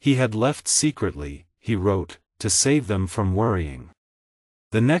 He had left secretly, he wrote, to save them from worrying.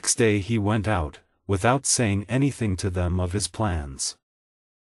 The next day he went out, without saying anything to them of his plans.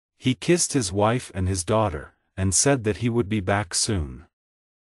 He kissed his wife and his daughter, and said that he would be back soon.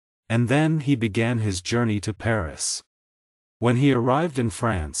 And then he began his journey to Paris. When he arrived in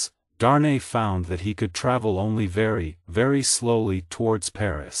France, Darnay found that he could travel only very, very slowly towards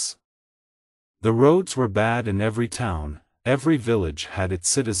Paris. The roads were bad in every town, every village had its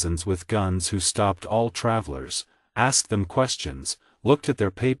citizens with guns who stopped all travelers, asked them questions, looked at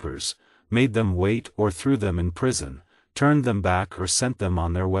their papers, made them wait or threw them in prison, turned them back or sent them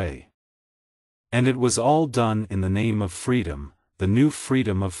on their way. And it was all done in the name of freedom, the new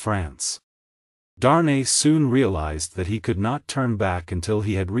freedom of France. Darnay soon realized that he could not turn back until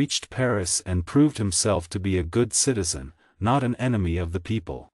he had reached Paris and proved himself to be a good citizen, not an enemy of the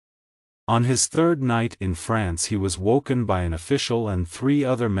people. On his third night in France he was woken by an official and 3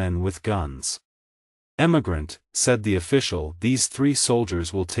 other men with guns. "Emigrant," said the official, "these 3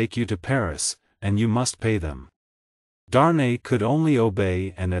 soldiers will take you to Paris, and you must pay them." Darnay could only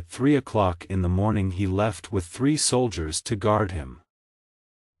obey, and at 3 o'clock in the morning he left with 3 soldiers to guard him.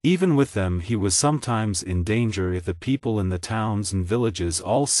 Even with them he was sometimes in danger if the people in the towns and villages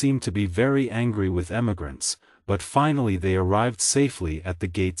all seemed to be very angry with emigrants, but finally they arrived safely at the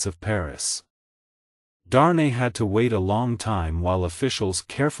gates of Paris. Darnay had to wait a long time while officials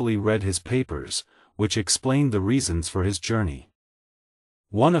carefully read his papers, which explained the reasons for his journey.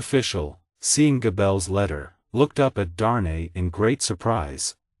 One official, seeing Gabelle's letter, looked up at Darnay in great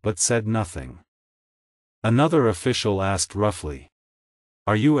surprise, but said nothing. Another official asked roughly,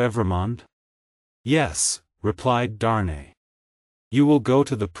 "Are you Evremonde?" "Yes," replied Darnay. "You will go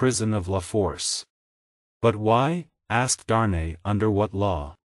to the prison of La Force." "But why?" asked Darnay. "Under what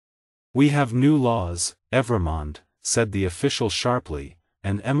law?" "We have new laws, Evremonde," said the official sharply,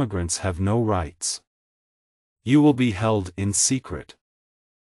 "and emigrants have no rights. You will be held in secret.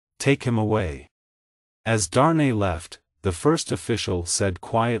 Take him away." As Darnay left, the first official said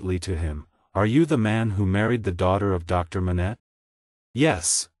quietly to him, "Are you the man who married the daughter of Dr. Manette?"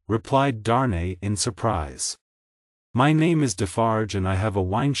 "Yes," replied Darnay in surprise. "My name is Defarge and I have a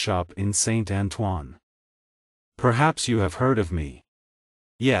wine shop in Saint Antoine. Perhaps you have heard of me."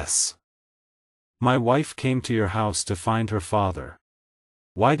 "Yes. My wife came to your house to find her father.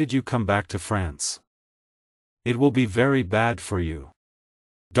 Why did you come back to France? It will be very bad for you."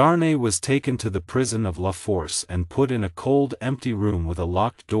 Darnay was taken to the prison of La Force and put in a cold empty room with a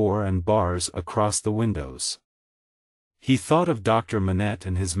locked door and bars across the windows. He thought of Dr. Manette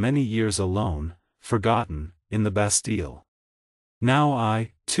and his many years alone, forgotten, in the Bastille. "Now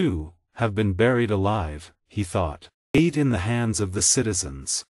I, too, have been buried alive," he thought. Ate in the hands of the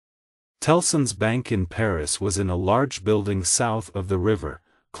citizens. Tellson's bank in Paris was in a large building south of the river,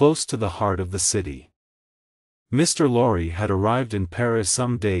 close to the heart of the city. Mr. Lorry had arrived in Paris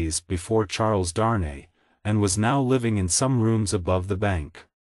some days before Charles Darnay, and was now living in some rooms above the bank.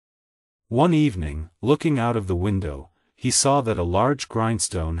 One evening, looking out of the window, he saw that a large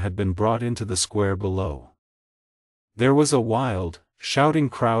grindstone had been brought into the square below. There was a wild, shouting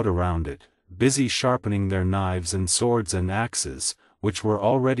crowd around it, busy sharpening their knives and swords and axes, which were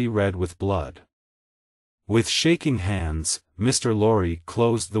already red with blood. With shaking hands, Mr. Lorry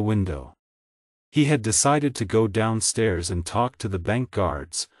closed the window. He had decided to go downstairs and talk to the bank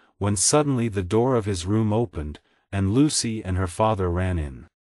guards, when suddenly the door of his room opened, and Lucy and her father ran in.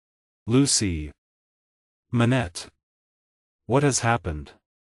 "Lucy! Manette! What has happened?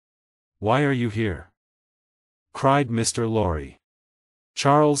 Why are you here?" cried Mr. Lorry.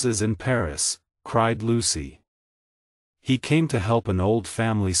 "Charles is in Paris," cried Lucy. "He came to help an old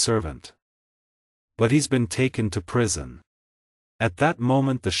family servant. But he's been taken to prison." At that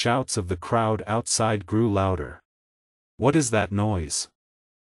moment the shouts of the crowd outside grew louder. "What is that noise?"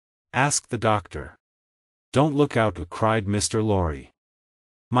 asked the doctor. "Don't look out," cried Mr. Lorry.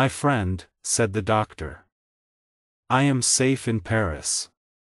 "My friend," said the doctor, "I am safe in Paris.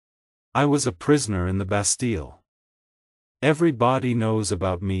 I was a prisoner in the Bastille. Everybody knows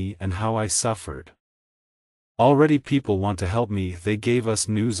about me and how I suffered. Already people want to help me. They gave us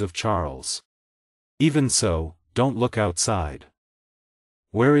news of Charles. Even so, don't look outside."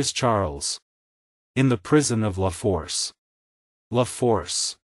 "Where is Charles?" "In the prison of La Force." "La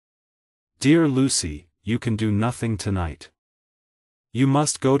Force. Dear Lucy, you can do nothing tonight. You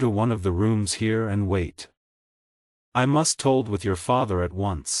must go to one of the rooms here and wait. I must told with your father at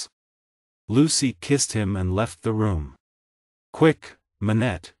once." Lucy kissed him and left the room. "Quick,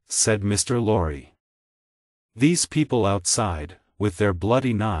 Manette," said Mr. Lorry. These people outside, with their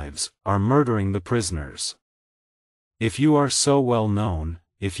bloody knives, are murdering the prisoners. If you are so well known,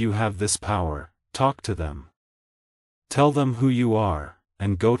 if you have this power, talk to them. Tell them who you are,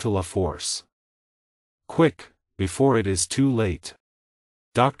 and go to La Force. Quick, before it is too late."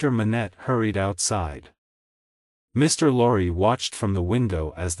 Dr. Manette hurried outside. Mr. Lorry watched from the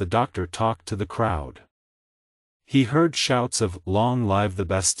window as the doctor talked to the crowd. He heard shouts of "Long live the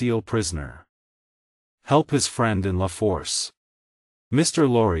Bastille prisoner! Help his friend in La Force!" Mr.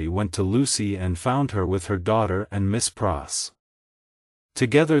 Lorry went to Lucy and found her with her daughter and Miss Pross.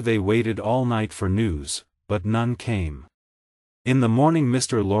 Together they waited all night for news, but none came. In the morning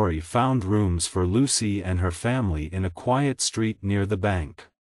Mr. Lorry found rooms for Lucy and her family in a quiet street near the bank.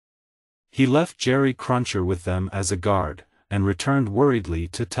 He left Jerry Cruncher with them as a guard, and returned worriedly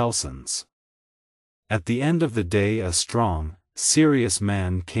to Tellson's. At the end of the day a strong, serious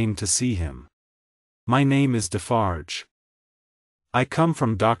man came to see him. "My name is Defarge. I come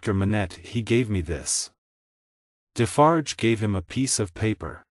from Dr. Manette, he gave me this." Defarge gave him a piece of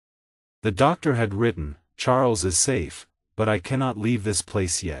paper. The doctor had written, "Charles is safe, but I cannot leave this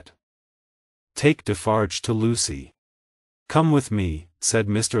place yet. Take Defarge to Lucy." "Come with me," said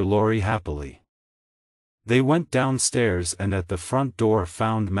Mr. Lorry happily. They went downstairs and at the front door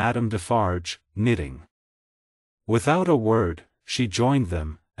found Madame Defarge, knitting. Without a word, she joined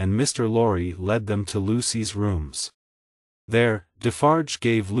them, and Mr. Lorry led them to Lucy's rooms. There, Defarge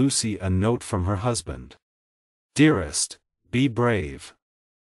gave Lucy a note from her husband. "Dearest, be brave.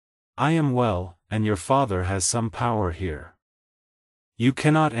 I am well, and your father has some power here. You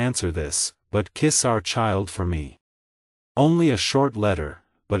cannot answer this, but kiss our child for me." Only a short letter,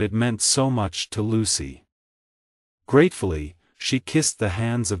 but it meant so much to Lucy. Gratefully, she kissed the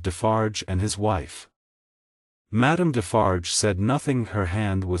hands of Defarge and his wife. Madame Defarge said nothing, her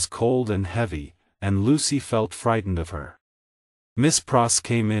hand was cold and heavy, and Lucy felt frightened of her. Miss Pross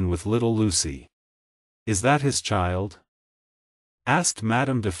came in with little Lucy. "Is that his child?" asked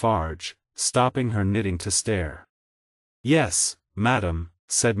Madame Defarge, stopping her knitting to stare. "Yes, madam,"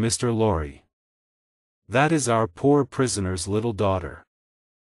 said Mr. Lorry. "That is our poor prisoner's little daughter."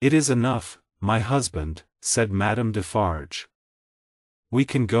 "It is enough, my husband," said Madame Defarge. "We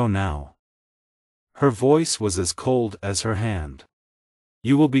can go now." Her voice was as cold as her hand.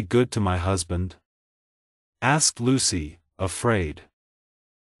 "You will be good to my husband?" asked Lucy, afraid.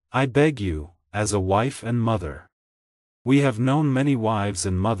 "I beg you, as a wife and mother." "We have known many wives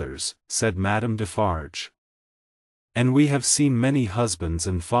and mothers," said Madame Defarge. "And we have seen many husbands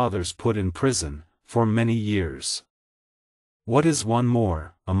and fathers put in prison, for many years. What is one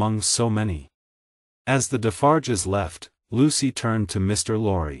more, among so many?" As the Defarges left, Lucy turned to Mr.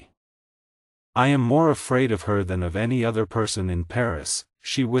 Lorry. "I am more afraid of her than of any other person in Paris,"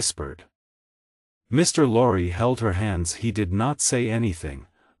 she whispered. Mr. Lorry held her hands. He did not say anything,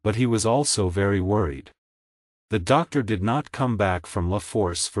 but he was also very worried. The doctor did not come back from La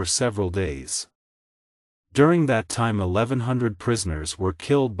Force for several days. During that time 1,100 prisoners were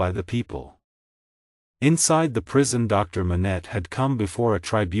killed by the people. Inside the prison Dr. Manette had come before a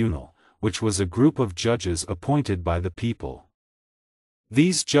tribunal, which was a group of judges appointed by the people.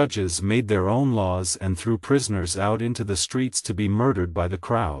 These judges made their own laws and threw prisoners out into the streets to be murdered by the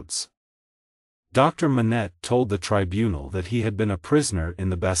crowds. Dr. Manette told the tribunal that he had been a prisoner in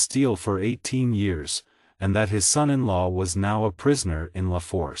the Bastille for 18 years, and that his son-in-law was now a prisoner in La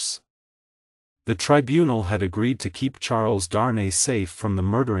Force. The tribunal had agreed to keep Charles Darnay safe from the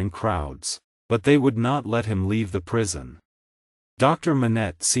murdering crowds, but they would not let him leave the prison. Dr.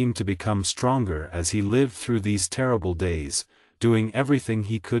 Manette seemed to become stronger as he lived through these terrible days, doing everything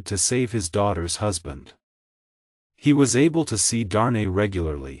he could to save his daughter's husband. He was able to see Darnay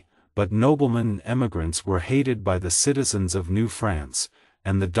regularly, but noblemen and emigrants were hated by the citizens of New France,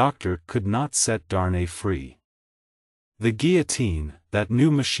 and the doctor could not set Darnay free. The guillotine, that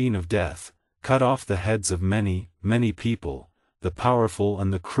new machine of death, cut off the heads of many, many people, the powerful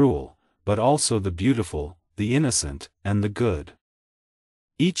and the cruel, but also the beautiful, the innocent, and the good.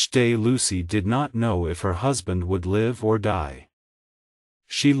 Each day Lucy did not know if her husband would live or die.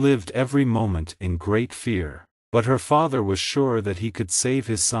 She lived every moment in great fear, but her father was sure that he could save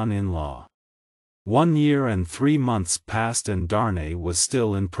his son-in-law. 1 year and 3 months passed and Darnay was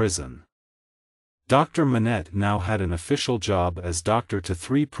still in prison. Dr. Manette now had an official job as doctor to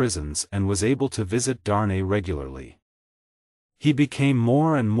 3 prisons and was able to visit Darnay regularly. He became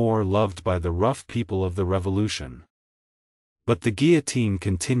more and more loved by the rough people of the Revolution. But the guillotine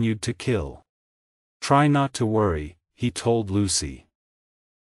continued to kill. "Try not to worry," he told Lucy.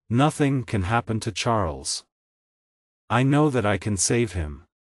 "Nothing can happen to Charles. I know that I can save him."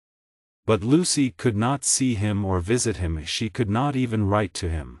 But Lucy could not see him or visit him, she could not even write to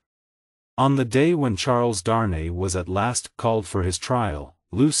him. On the day when Charles Darnay was at last called for his trial,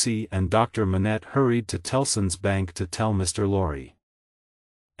 Lucy and Dr. Manette hurried to Tellson's Bank to tell Mr. Lorry.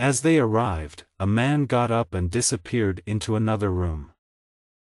 As they arrived, a man got up and disappeared into another room.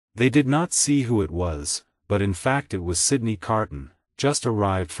 They did not see who it was, but in fact it was Sidney Carton, just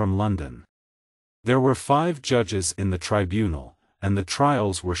arrived from London. There were 5 judges in the tribunal, and the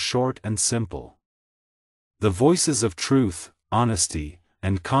trials were short and simple. The voices of truth, honesty,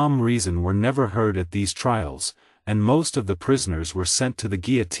 and calm reason were never heard at these trials, and most of the prisoners were sent to the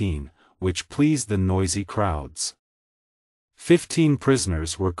guillotine, which pleased the noisy crowds. 15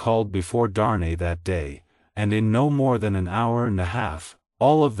 prisoners were called before Darnay that day, and in no more than an hour and a half,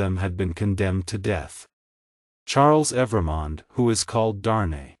 all of them had been condemned to death. Charles Evremonde, who is called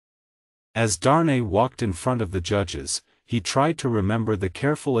Darnay. As Darnay walked in front of the judges, he tried to remember the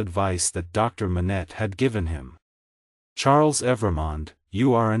careful advice that Dr. Manette had given him. Charles Evremonde,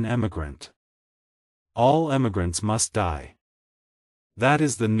 you are an emigrant. All emigrants must die. That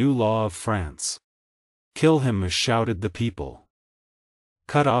is the new law of France. Kill him, shouted the people.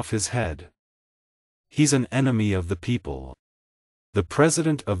 Cut off his head. He's an enemy of the people. The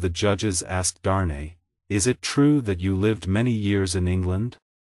president of the judges asked Darnay, is it true that you lived many years in England?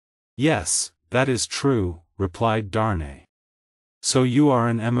 Yes, that is true, replied Darnay. So you are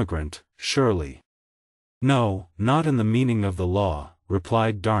an emigrant, surely? No, not in the meaning of the law,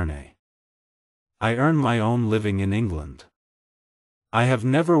 replied Darnay. I earn my own living in England. I have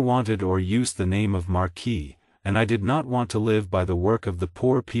never wanted or used the name of Marquis, and I did not want to live by the work of the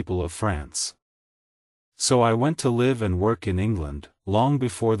poor people of France. So I went to live and work in England, long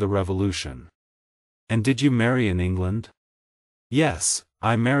before the Revolution. And did you marry in England? Yes,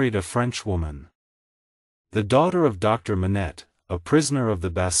 I married a French woman. The daughter of Dr. Manette, a prisoner of the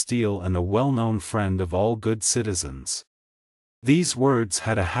Bastille and a well-known friend of all good citizens. These words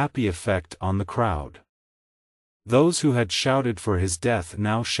had a happy effect on the crowd. Those who had shouted for his death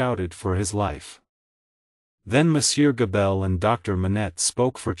now shouted for his life. Then Monsieur Gabelle and Dr. Manette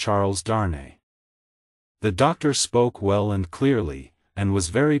spoke for Charles Darnay. The doctor spoke well and clearly, and was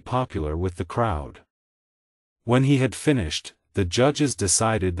very popular with the crowd. When he had finished, the judges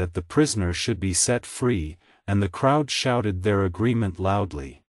decided that the prisoner should be set free, and the crowd shouted their agreement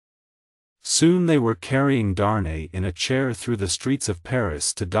loudly. Soon they were carrying Darnay in a chair through the streets of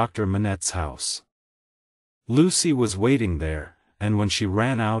Paris to Dr. Manette's house. Lucy was waiting there, and when she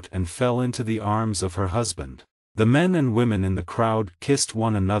ran out and fell into the arms of her husband, the men and women in the crowd kissed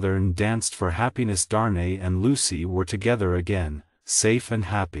one another and danced for happiness. Darnay and Lucy were together again, safe and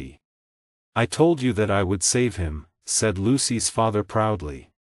happy. I told you that I would save him, said Lucy's father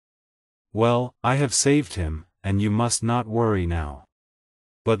proudly. Well, I have saved him, and you must not worry now.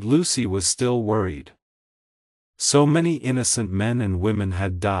 But Lucy was still worried. So many innocent men and women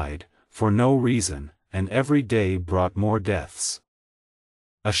had died, for no reason, and every day brought more deaths.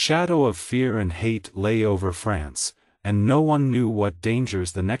 A shadow of fear and hate lay over France, and no one knew what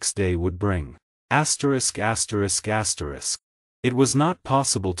dangers the next day would bring. It was not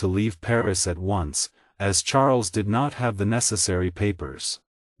possible to leave Paris at once, as Charles did not have the necessary papers.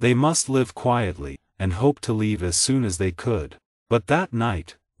 They must live quietly, and hope to leave as soon as they could. But that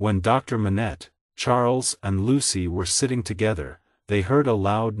night, when Dr. Manette, Charles and Lucy were sitting together, they heard a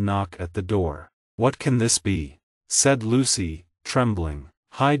loud knock at the door. What can this be? Said Lucy, trembling.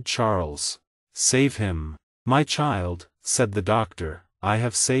 Hide Charles. Save him. My child, said the doctor, I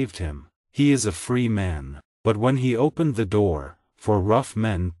have saved him. He is a free man. But when he opened the door, 4 rough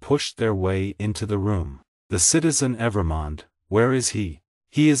men pushed their way into the room. The citizen Evremonde, where is he?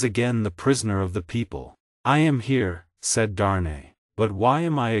 He is again the prisoner of the people. I am here, said Darnay. But why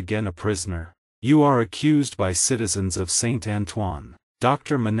am I again a prisoner? You are accused by citizens of Saint Antoine.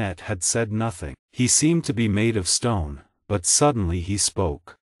 Dr. Manette had said nothing. He seemed to be made of stone, but suddenly he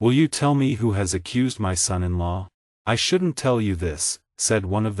spoke. Will you tell me who has accused my son-in-law? I shouldn't tell you this, said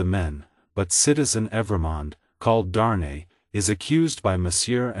one of the men, but citizen Evremonde, called Darnay, is accused by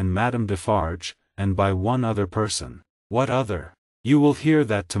Monsieur and Madame Defarge, and by one other person. What other? You will hear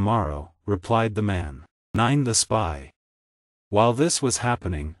that tomorrow, replied the man. 9. The spy. While this was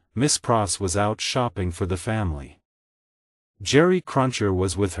happening, Miss Pross was out shopping for the family. Jerry Cruncher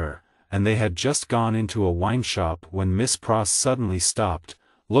was with her, and they had just gone into a wine shop when Miss Pross suddenly stopped,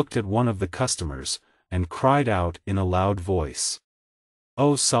 looked at one of the customers, and cried out in a loud voice.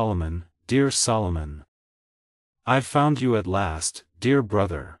 Oh Solomon, dear Solomon! I've found you at last, dear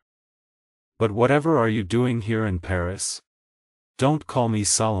brother. But whatever are you doing here in Paris? Don't call me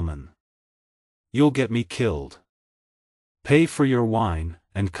Solomon. You'll get me killed. Pay for your wine,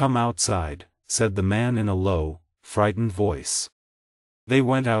 and come outside," said the man in a low, frightened voice. They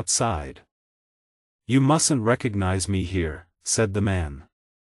went outside. "You mustn't recognize me here," said the man.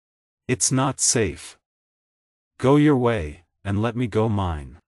 "It's not safe. Go your way, and let me go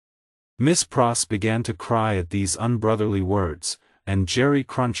mine." Miss Pross began to cry at these unbrotherly words, and Jerry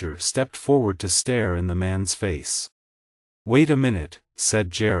Cruncher stepped forward to stare in the man's face. "Wait a minute,"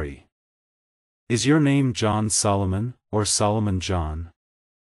 said Jerry. "Is your name John Solomon, or Solomon John?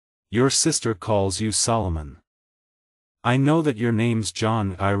 Your sister calls you Solomon. I know that your name's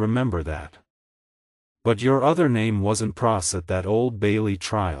John, I remember that. But your other name wasn't Pross at that Old Bailey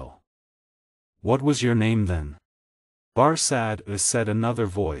trial. What was your name then?" "Barsad," said another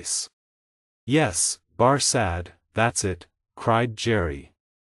voice. "Yes, Barsad, that's it," cried Jerry.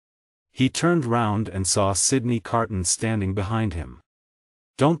 He turned round and saw Sidney Carton standing behind him.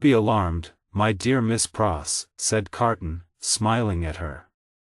 "Don't be alarmed, my dear Miss Pross," said Carton, smiling at her.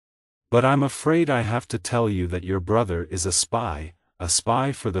 "But I'm afraid I have to tell you that your brother is a spy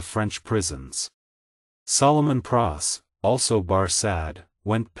for the French prisons." Solomon Pross, also Barsad,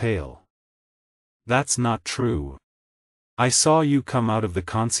 went pale. "That's not true. I saw you come out of the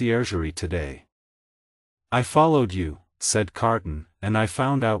conciergerie today." "I followed you," said Carton, "and I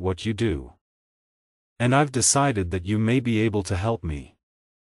found out what you do. And I've decided that you may be able to help me.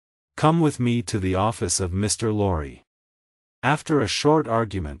 Come with me to the office of Mr. Lorry." After a short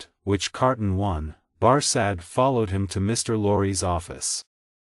argument, which Carton won, Barsad followed him to Mr. Lorry's office.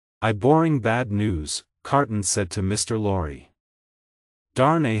 "I boring bad news," Carton said to Mr. Lorry.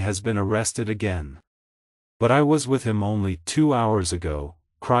 "Darnay has been arrested again." "But I was with him only 2 hours ago,"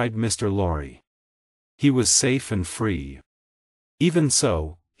 cried Mr. Lorry. "He was safe and free." "Even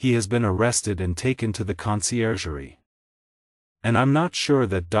so, he has been arrested and taken to the conciergerie. And I'm not sure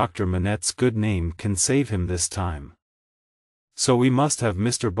that Dr. Manette's good name can save him this time. So we must have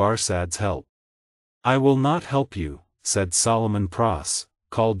Mr. Barsad's help." "I will not help you," said Solomon Pross,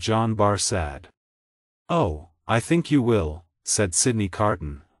 called John Barsad. "Oh, I think you will," said Sidney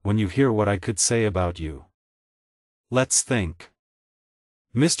Carton, "when you hear what I could say about you. Let's think.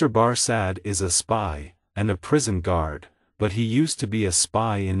 Mr. Barsad is a spy, and a prison guard, but he used to be a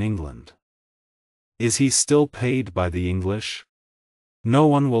spy in England. Is he still paid by the English?" "No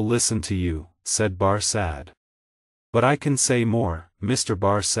one will listen to you," said Barsad. "But I can say more, Mr.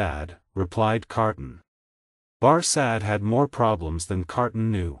 Barsad," replied Carton. Barsad had more problems than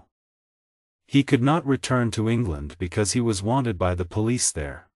Carton knew. He could not return to England because he was wanted by the police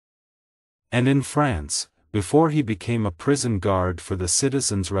there. And in France, before he became a prison guard for the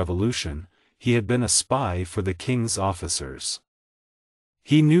Citizens' Revolution, he had been a spy for the king's officers.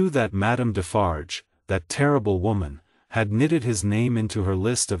 He knew that Madame Defarge, that terrible woman, had knitted his name into her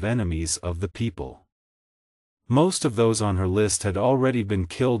list of enemies of the people. Most of those on her list had already been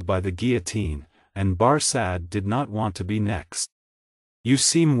killed by the guillotine, and Barsad did not want to be next. "You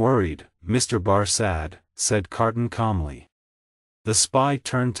seem worried, Mr. Barsad," said Carton calmly. The spy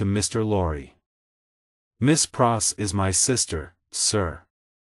turned to Mr. Lorry. "Miss Pross is my sister, sir.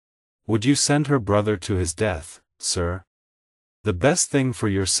 Would you send her brother to his death, sir?" "The best thing for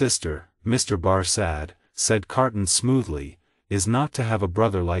your sister, Mr. Barsad," said Carton smoothly, "is not to have a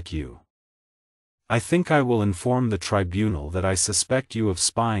brother like you. I think I will inform the tribunal that I suspect you of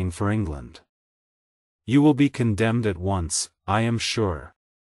spying for England. You will be condemned at once, I am sure."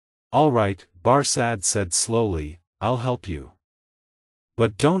 "All right," Barsad said slowly, "I'll help you.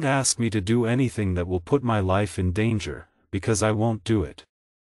 But don't ask me to do anything that will put my life in danger, because I won't do it.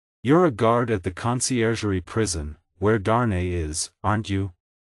 You're a guard at the conciergerie prison, where Darnay is, aren't you?"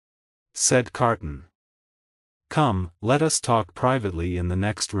 said Carton. "Come, let us talk privately in the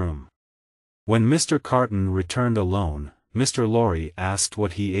next room." When Mr. Carton returned alone, Mr. Lorry asked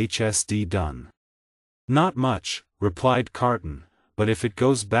what he had done. "Not much," replied Carton, "but if it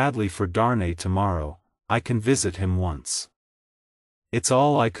goes badly for Darnay tomorrow, I can visit him once. It's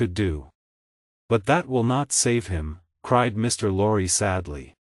all I could do." "But that will not save him," cried Mr. Lorry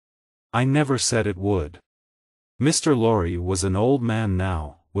sadly. "I never said it would." Mr. Lorry was an old man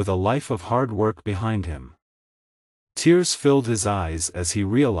now, with a life of hard work behind him. Tears filled his eyes as he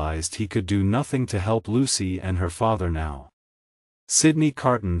realized he could do nothing to help Lucy and her father now. Sidney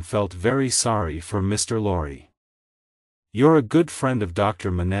Carton felt very sorry for Mr. Lorry. "You're a good friend of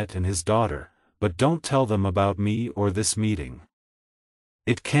Dr. Manette and his daughter, but don't tell them about me or this meeting.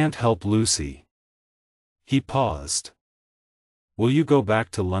 It can't help Lucy." He paused. "Will you go back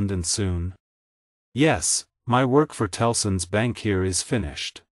to London soon?" "Yes, my work for Tellson's bank here is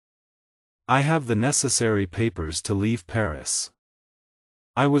finished. I have the necessary papers to leave Paris.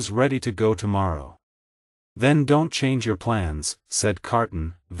 I was ready to go tomorrow." Then don't change your plans, said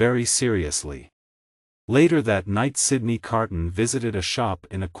Carton, very seriously. Later that night Sidney Carton visited a shop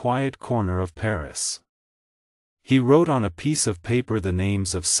in a quiet corner of Paris. He wrote on a piece of paper the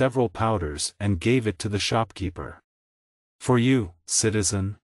names of several powders and gave it to the shopkeeper. "For you,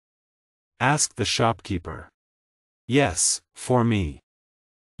 citizen?" asked the shopkeeper. "Yes, for me."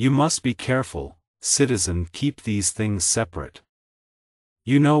 "You must be careful, citizen, keep these things separate.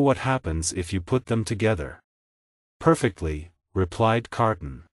 You know what happens if you put them together." "Perfectly," replied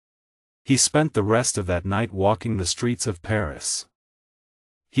Carton. He spent the rest of that night walking the streets of Paris.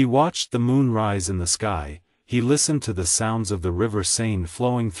 He watched the moon rise in the sky, he listened to the sounds of the river Seine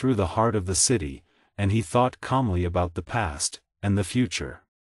flowing through the heart of the city, and he thought calmly about the past, and the future.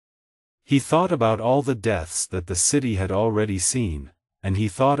 He thought about all the deaths that the city had already seen, and he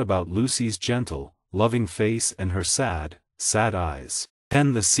thought about Lucy's gentle, loving face and her sad, sad eyes.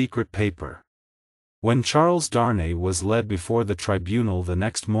 The secret paper. When Charles Darnay was led before the tribunal the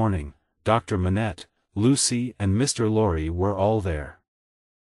next morning, Dr. Manette, Lucy and Mr. Lorry were all there.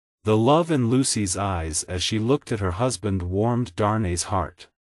 The love in Lucy's eyes as she looked at her husband warmed Darnay's heart.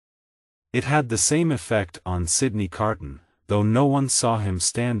 It had the same effect on Sidney Carton, though no one saw him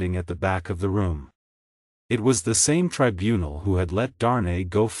standing at the back of the room. It was the same tribunal who had let Darnay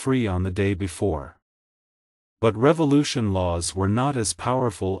go free on the day before. But revolution laws were not as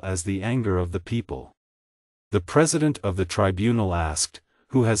powerful as the anger of the people. The president of the tribunal asked,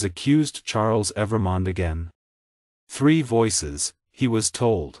 "Who has accused Charles Evremonde again?" 3 voices, he was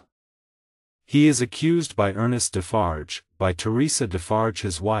told. "He is accused by Ernest Defarge, by Teresa Defarge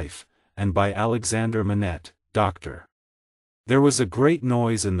his wife, and by Alexander Manette, doctor." There was a great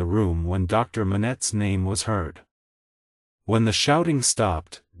noise in the room when Dr. Manette's name was heard. When the shouting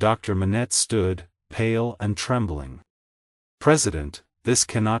stopped, Dr. Manette stood, pale and trembling. "President, this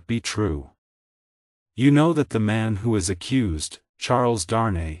cannot be true. You know that the man who is accused, Charles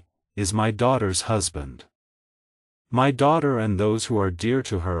Darnay, is my daughter's husband. My daughter and those who are dear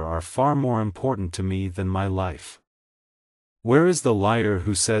to her are far more important to me than my life. Where is the liar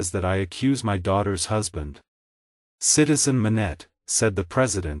who says that I accuse my daughter's husband?" "Citizen Manette," said the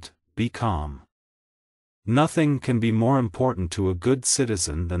president, "be calm. Nothing can be more important to a good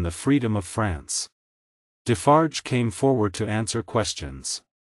citizen than the freedom of France." Defarge came forward to answer questions.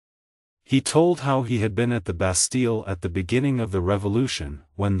 He told how he had been at the Bastille at the beginning of the Revolution,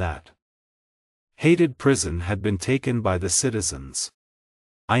 when that hated prison had been taken by the citizens.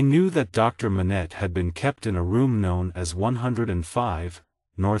 "I knew that Dr. Manette had been kept in a room known as 105,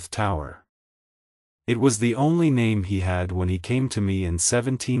 North Tower. It was the only name he had when he came to me in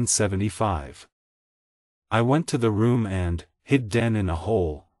 1775. I went to the room and, hidden in a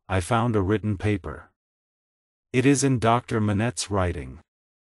hole, I found a written paper. It is in Dr. Manette's writing."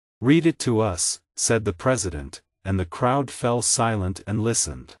 "Read it to us," said the president, and the crowd fell silent and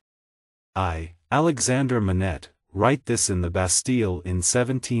listened. "I, Alexander Manette, write this in the Bastille in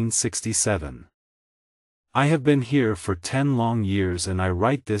 1767. I have been here for 10 long years and I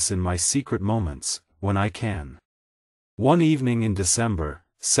write this in my secret moments, when I can. One evening in December,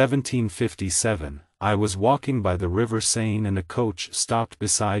 1757, I was walking by the river Seine and a coach stopped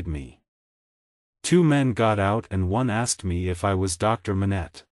beside me. 2 men got out and one asked me if I was Dr.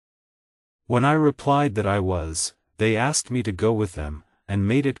 Manette. When I replied that I was, they asked me to go with them, and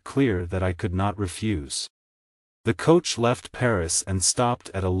made it clear that I could not refuse. The coach left Paris and stopped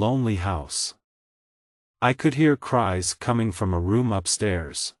at a lonely house. I could hear cries coming from a room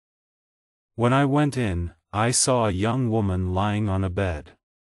upstairs. When I went in, I saw a young woman lying on a bed.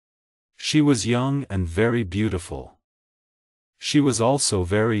 She was young and very beautiful. She was also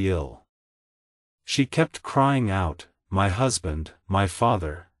very ill. She kept crying out, 'My husband, my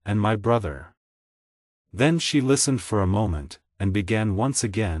father, and my brother.' Then she listened for a moment, and began once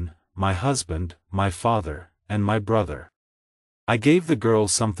again, 'My husband, my father, and my brother.' I gave the girl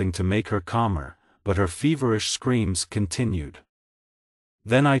something to make her calmer, but her feverish screams continued.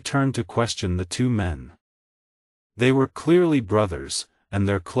 Then I turned to question the 2 men. They were clearly brothers, and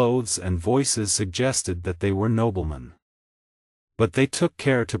their clothes and voices suggested that they were noblemen. But they took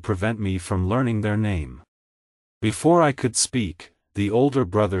care to prevent me from learning their name. Before I could speak, the older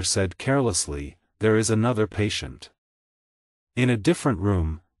brother said carelessly, 'There is another patient.' In a different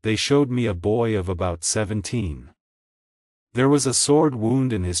room, they showed me a boy of about 17. There was a sword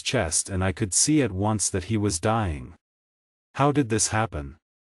wound in his chest and I could see at once that he was dying. 'How did this happen?'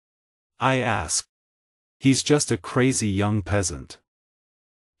 I asked. 'He's just a crazy young peasant.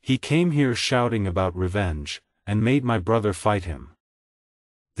 He came here shouting about revenge, and made my brother fight him.'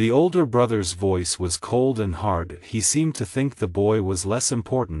 The older brother's voice was cold and hard. He seemed to think the boy was less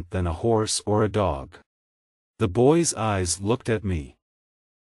important than a horse or a dog. The boy's eyes looked at me.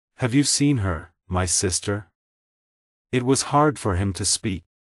 "Have you seen her, my sister?" It was hard for him to speak.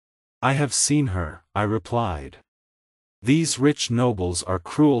 "I have seen her," I replied. "These rich nobles are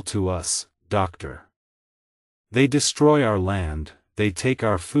cruel to us, doctor. They destroy our land, they take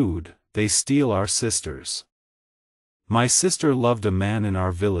our food, they steal our sisters. My sister loved a man in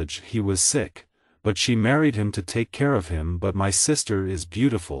our village. He was sick, but she married him to take care of him. But my sister is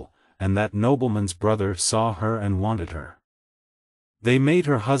beautiful, and that nobleman's brother saw her and wanted her. They made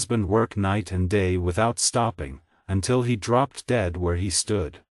her husband work night and day without stopping, until he dropped dead where he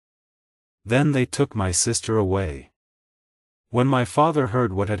stood. Then they took my sister away. When my father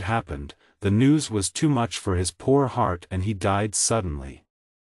heard what had happened, the news was too much for his poor heart and he died suddenly.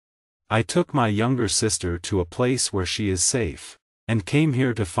 I took my younger sister to a place where she is safe, and came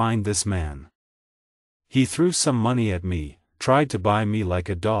here to find this man. He threw some money at me, tried to buy me like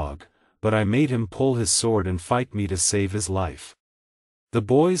a dog, but I made him pull his sword and fight me to save his life. The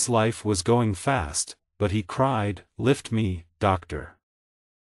boy's life was going fast, but he cried, 'Lift me, doctor.'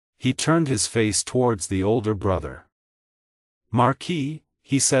 He turned his face towards the older brother. 'Marquis,'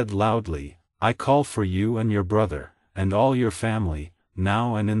 he said loudly, 'I call for you and your brother, and all your family,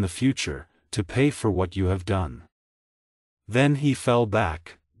 now and in the future, to pay for what you have done.' Then he fell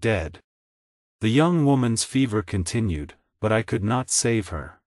back, dead. The young woman's fever continued, but I could not save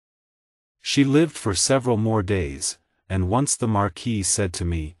her. She lived for several more days, and once the Marquis said to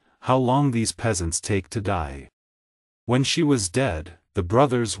me, 'How long these peasants take to die.' When she was dead, the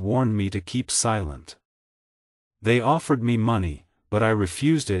brothers warned me to keep silent. They offered me money, but I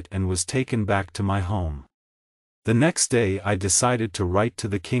refused it and was taken back to my home. The next day I decided to write to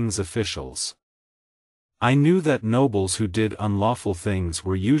the king's officials. I knew that nobles who did unlawful things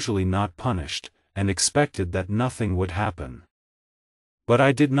were usually not punished, and expected that nothing would happen. But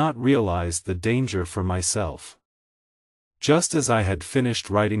I did not realize the danger for myself. Just as I had finished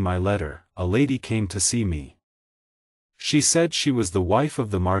writing my letter, a lady came to see me. She said she was the wife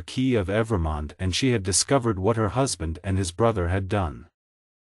of the Marquis of Evremonde and she had discovered what her husband and his brother had done.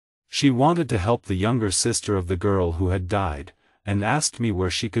 She wanted to help the younger sister of the girl who had died, and asked me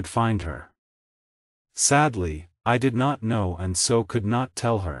where she could find her. Sadly, I did not know and so could not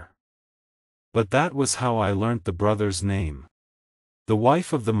tell her. But that was how I learnt the brother's name. The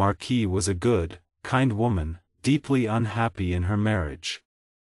wife of the Marquis was a good, kind woman, deeply unhappy in her marriage.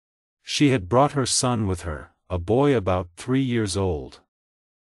 She had brought her son with her, a boy about 3 years old.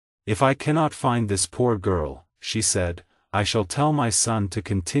 "If I cannot find this poor girl," she said, "I shall tell my son to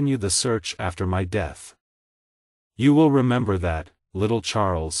continue the search after my death. You will remember that, little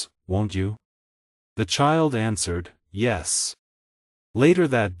Charles, won't you?" The child answered, "Yes." Later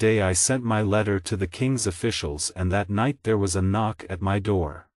that day I sent my letter to the king's officials and that night there was a knock at my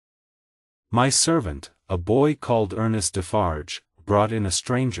door. My servant, a boy called Ernest Defarge, brought in a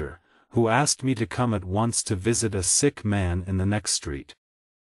stranger, who asked me to come at once to visit a sick man in the next street.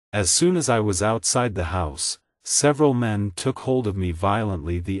 As soon as I was outside the house, several men took hold of me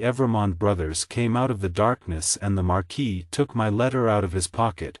violently. The Evremonde brothers came out of the darkness and the Marquis took my letter out of his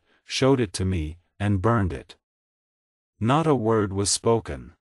pocket, showed it to me, and burned it. Not a word was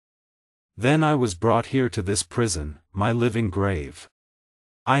spoken. Then I was brought here to this prison, my living grave.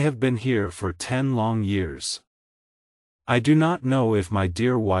 I have been here for 10 long years. I do not know if my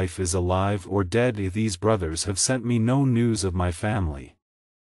dear wife is alive or dead. These brothers have sent me no news of my family.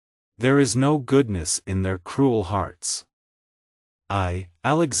 There is no goodness in their cruel hearts. I,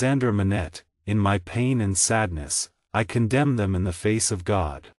 Alexander Manette, in my pain and sadness, I condemn them in the face of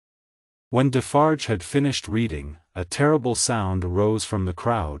God. When Defarge had finished reading, a terrible sound arose from the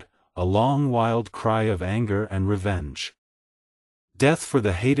crowd, a long wild cry of anger and revenge. Death for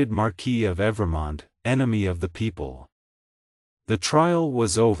the hated Marquis of Evremonde, enemy of the people. The trial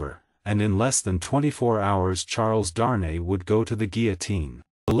was over, and in less than 24 hours Charles Darnay would go to the guillotine.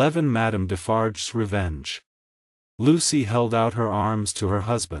 11. Madame Defarge's revenge. Lucy held out her arms to her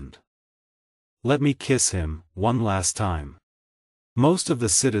husband. "Let me kiss him, one last time." Most of the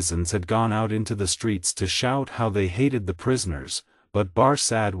citizens had gone out into the streets to shout how they hated the prisoners, but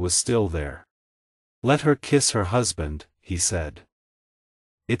Barsad was still there. "Let her kiss her husband," he said.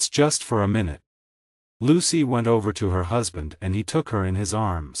 "It's just for a minute." Lucy went over to her husband and he took her in his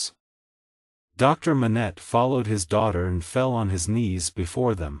arms. Dr. Manette followed his daughter and fell on his knees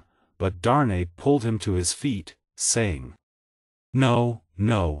before them, but Darnay pulled him to his feet, saying, "No,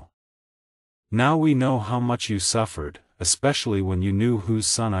 no. Now we know how much you suffered, especially when you knew whose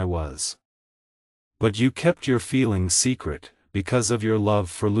son I was. But you kept your feelings secret, because of your love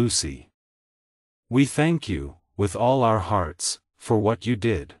for Lucy. We thank you, with all our hearts, for what you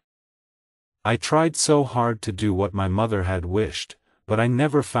did. I tried so hard to do what my mother had wished, but I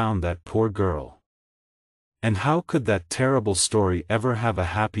never found that poor girl. And how could that terrible story ever have a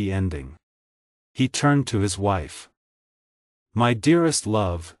happy ending? He turned to his wife. My dearest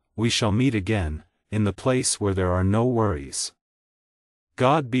love, we shall meet again, in the place where there are no worries.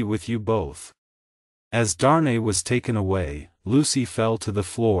 God be with you both. As Darnay was taken away, Lucy fell to the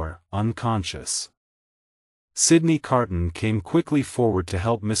floor, unconscious. Sidney Carton came quickly forward to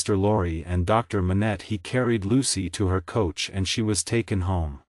help Mr. Lorry and Dr. Manette. He carried Lucy to her coach and she was taken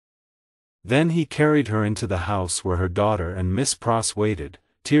home. Then he carried her into the house where her daughter and Miss Pross waited,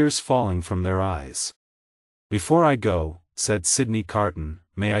 tears falling from their eyes. Before I go, said Sidney Carton,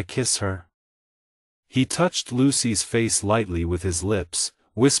 may I kiss her? He touched Lucy's face lightly with his lips,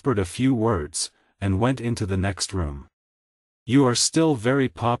 whispered a few words, and went into the next room. You are still very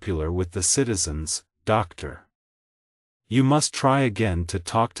popular with the citizens, Doctor. You must try again to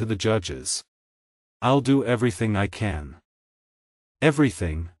talk to the judges. I'll do everything I can.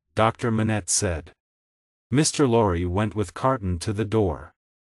 Everything, Dr. Manette said. Mr. Lorry went with Carton to the door.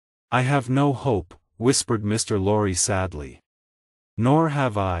 I have no hope, whispered Mr. Lorry sadly. Nor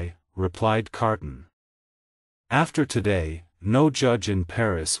have I, replied Carton. After today, no judge in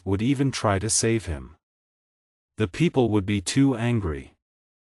Paris would even try to save him. The people would be too angry.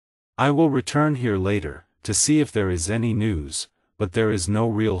 I will return here later, to see if there is any news, but there is no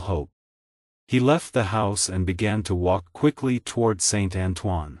real hope. He left the house and began to walk quickly toward Saint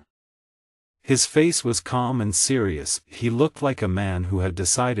Antoine. His face was calm and serious. He looked like a man who had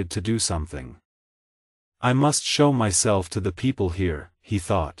decided to do something. I must show myself to the people here, he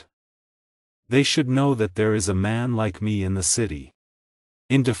thought. They should know that there is a man like me in the city.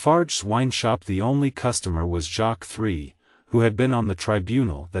 In Defarge's wine shop the only customer was Jacques III, who had been on the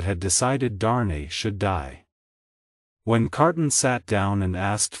tribunal that had decided Darnay should die. When Carton sat down and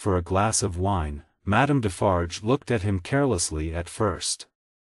asked for a glass of wine, Madame Defarge looked at him carelessly at first.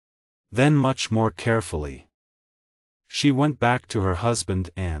 Then much more carefully. She went back to her husband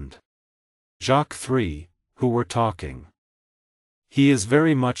and Jacques III, who were talking. He is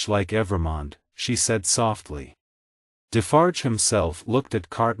very much like Evremonde, she said softly. Defarge himself looked at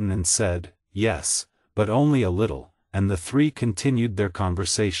Carton and said, yes, but only a little, and the three continued their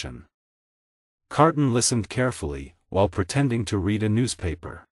conversation. Carton listened carefully, while pretending to read a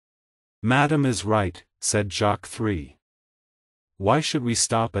newspaper. Madame is right, said Jacques III. Why should we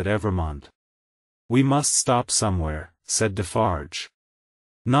stop at Evremonde? We must stop somewhere, said Defarge.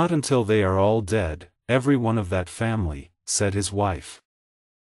 Not until they are all dead, every one of that family, said his wife.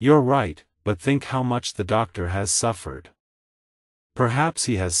 You're right, but think how much the doctor has suffered. Perhaps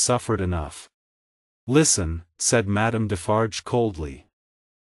he has suffered enough. Listen, said Madame Defarge coldly.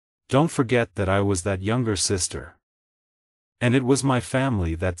 Don't forget that I was that younger sister. And it was my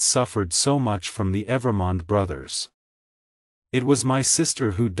family that suffered so much from the Evremonde brothers. It was my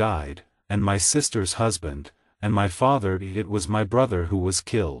sister who died, and my sister's husband, and my father. It was my brother who was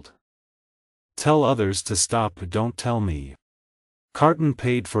killed. Tell others to stop, don't tell me. Carton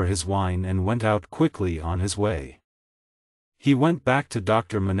paid for his wine and went out quickly on his way. He went back to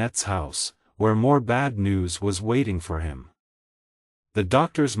Dr. Manette's house, where more bad news was waiting for him. The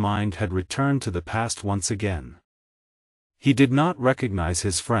doctor's mind had returned to the past once again. He did not recognize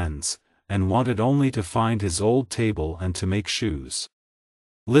his friends, and wanted only to find his old table and to make shoes.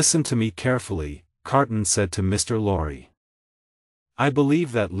 Listen to me carefully, Carton said to Mr. Lorry. I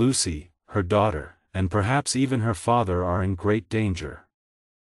believe that Lucy, her daughter, and perhaps even her father are in great danger.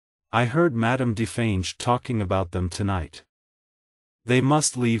 I heard Madame Defarge talking about them tonight. They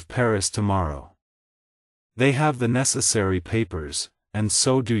must leave Paris tomorrow. They have the necessary papers, and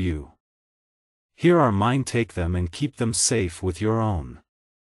so do you. Here are mine, take them and keep them safe with your own.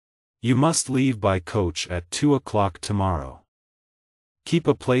 You must leave by coach at 2 o'clock tomorrow. Keep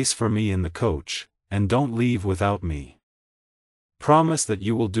a place for me in the coach, and don't leave without me. Promise that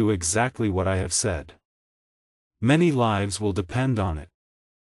you will do exactly what I have said. Many lives will depend on it.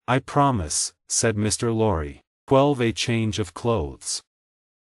 I promise, said Mr. Lorry. 12. A change of clothes.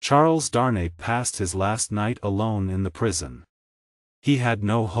 Charles Darnay passed his last night alone in the prison. He had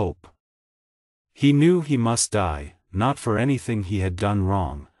no hope. He knew he must die, not for anything he had done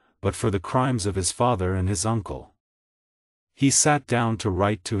wrong, but for the crimes of his father and his uncle. He sat down to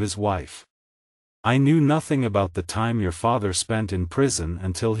write to his wife. I knew nothing about the time your father spent in prison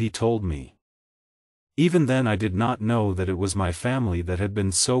until he told me. Even then I did not know that it was my family that had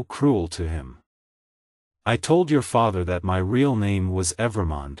been so cruel to him. I told your father that my real name was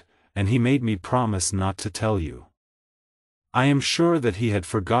Evremonde, and he made me promise not to tell you. I am sure that he had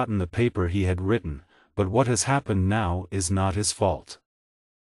forgotten the paper he had written, but what has happened now is not his fault.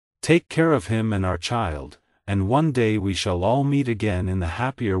 Take care of him and our child, and one day we shall all meet again in the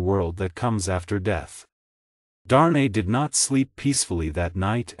happier world that comes after death." Darnay did not sleep peacefully that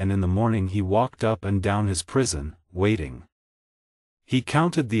night, and in the morning he walked up and down his prison, waiting. He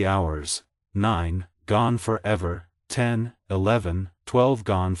counted the hours: 9, gone forever, 10, 11, 12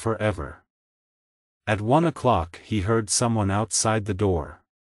 gone forever. At 1 o'clock he heard someone outside the door.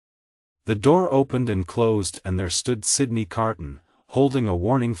 The door opened and closed, and there stood Sidney Carton, holding a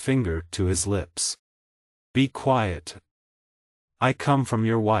warning finger to his lips. "Be quiet. I come from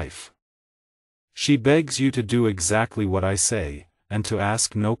your wife. She begs you to do exactly what I say, and to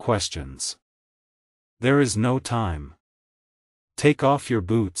ask no questions. There is no time. Take off your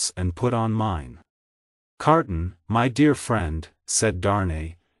boots and put on mine." "Carton, my dear friend," said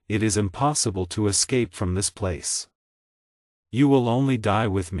Darnay, "it is impossible to escape from this place. You will only die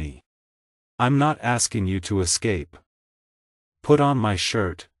with me. I'm not asking you to escape. Put on my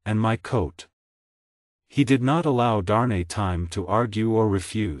shirt, and my coat." He did not allow Darnay time to argue or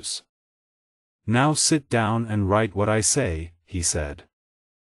refuse. "Now sit down and write what I say," he said.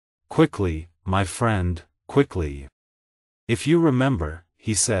 "Quickly, my friend, quickly. If you remember,"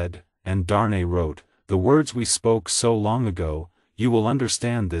 he said, and Darnay wrote, "the words we spoke so long ago, you will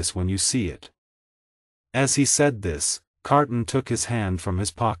understand this when you see it." As he said this, Carton took his hand from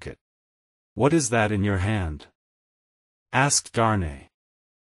his pocket. "What is that in your hand?" asked Darnay.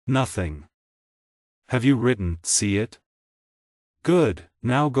 "Nothing." "Have you written, see it?" "Good,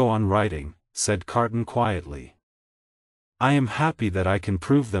 now go on writing," said Carton quietly. "I am happy that I can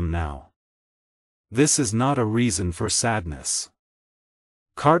prove them now. This is not a reason for sadness."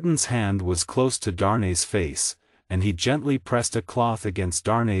 Carton's hand was close to Darnay's face, and he gently pressed a cloth against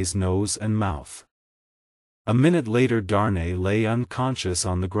Darnay's nose and mouth. A minute later Darnay lay unconscious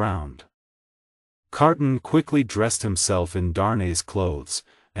on the ground. Carton quickly dressed himself in Darnay's clothes,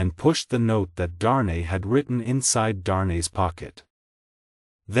 and pushed the note that Darnay had written inside Darnay's pocket.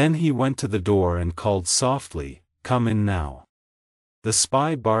 Then he went to the door and called softly, "Come in now." The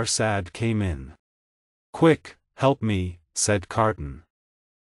spy Barsad came in. "Quick, help me," said Carton.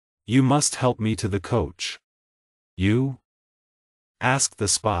 "You must help me to the coach." "You?" asked the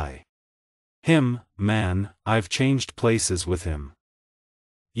spy. "Him, man, I've changed places with him.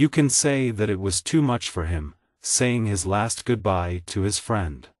 You can say that it was too much for him, saying his last goodbye to his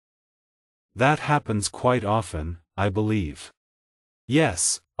friend. That happens quite often, I believe."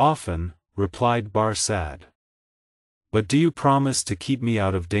 "Yes, often," replied Barsad. "But do you promise to keep me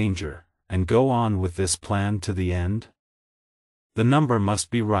out of danger, and go on with this plan to the end? The number must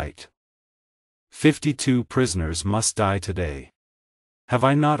be right. 52 prisoners must die today. Have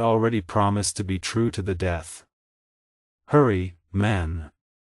I not already promised to be true to the death? Hurry, man.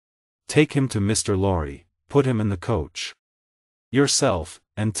 Take him to Mr. Lorry, put him in the coach. Yourself,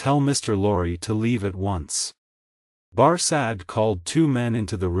 and tell Mr. Lorry to leave at once." Barsad called 2 men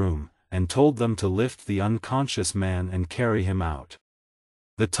into the room, and told them to lift the unconscious man and carry him out.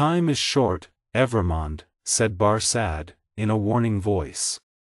 "The time is short, Evremonde," said Barsad, in a warning voice.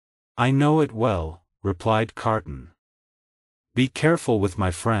 "I know it well," replied Carton. "Be careful with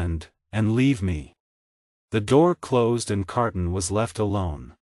my friend, and leave me." The door closed and Carton was left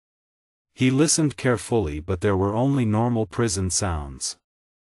alone. He listened carefully, but there were only normal prison sounds.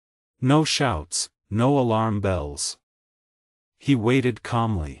 No shouts, no alarm bells. He waited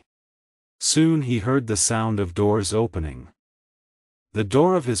calmly. Soon he heard the sound of doors opening. The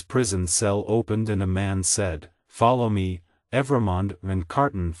door of his prison cell opened and a man said, "Follow me, Evremonde," and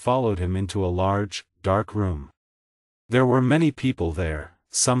Carton followed him into a large, dark room. There were many people there,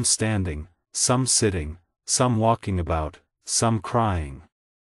 some standing, some sitting, some walking about, some crying.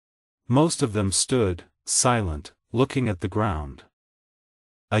 Most of them stood, silent, looking at the ground.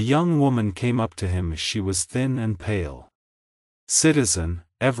 A young woman came up to him. She was thin and pale. "Citizen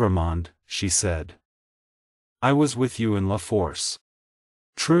Evremonde," she said. "I was with you in La Force."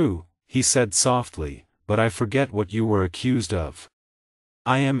 "True," he said softly, "but I forget what you were accused of."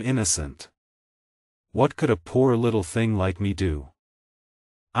 "I am innocent. What could a poor little thing like me do?"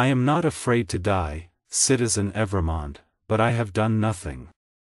 "I am not afraid to die, Citizen Evremonde, but I have done nothing."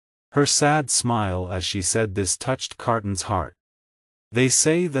 Her sad smile as she said this touched Carton's heart. "They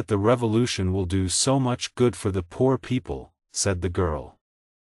say that the revolution will do so much good for the poor people," said the girl.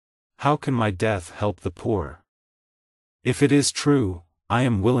 "How can my death help the poor? If it is true, I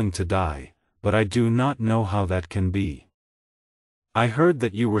am willing to die, but I do not know how that can be." "I heard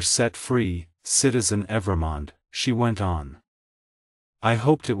that you were set free, Citizen Evremonde," she went on. "I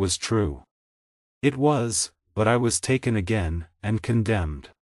hoped it was true." "It was, but I was taken again, and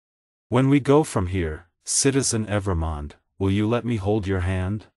condemned. When we go from here, Citizen Evremonde, will you let me hold your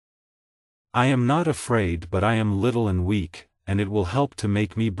hand?" I am not afraid, but I am little and weak, and it will help to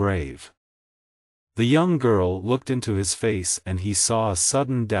make me brave." The young girl looked into his face and he saw a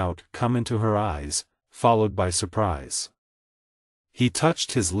sudden doubt come into her eyes, followed by surprise. He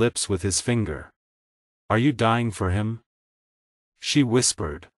touched his lips with his finger. "Are you dying for him?" she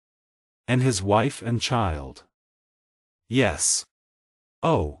whispered. "And his wife and child?" "Yes."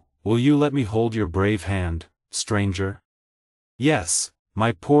 "Oh, will you let me hold your brave hand, stranger?" "Yes,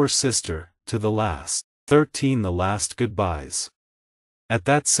 my poor sister, to the last." 13 The last goodbyes. At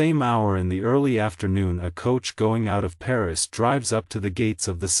that same hour in the early afternoon a coach going out of Paris drives up to the gates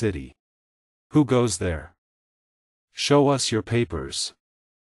of the city. "Who goes there?" "Show us your papers."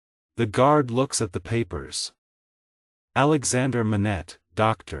 The guard looks at the papers. "Alexander Manette,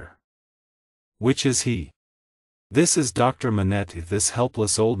 doctor." "Which is he?" "This is Dr. Manette." This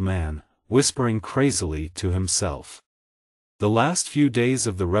helpless old man, whispering crazily to himself. "The last few days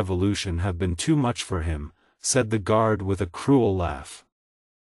of the revolution have been too much for him," said the guard with a cruel laugh.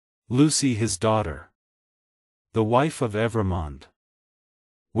 "Lucy his daughter." "The wife of Evremonde."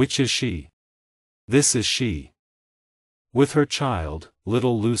 "Which is she?" "This is she." "With her child,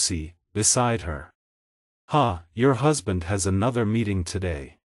 little Lucy, beside her." "Ha, your husband has another meeting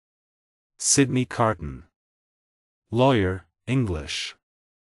today." "Sidney Carton." "Lawyer, English."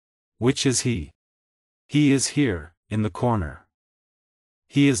 "Which is he?" "He is here, in the corner."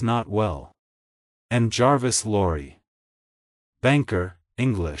 "He is not well." "And Jarvis Lorry." "Banker,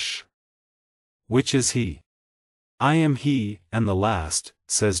 English." "Which is he?" "I am he, and the last,"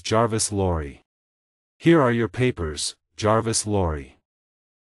 says Jarvis Lorry. "Here are your papers, Jarvis Lorry.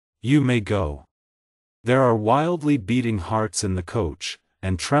 You may go." There are wildly beating hearts in the coach,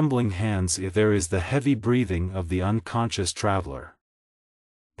 and trembling hands. There is the heavy breathing of the unconscious traveler.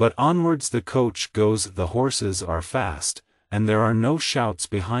 But onwards the coach goes. The horses are fast, and there are no shouts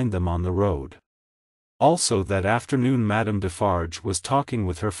behind them on the road. Also that afternoon Madame Defarge was talking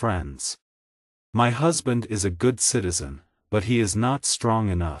with her friends. "My husband is a good citizen, but he is not strong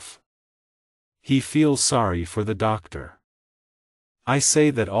enough. He feels sorry for the doctor. I say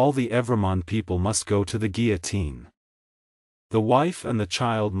that all the Evremonde people must go to the guillotine. The wife and the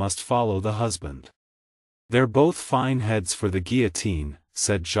child must follow the husband. They're both fine heads for the guillotine,"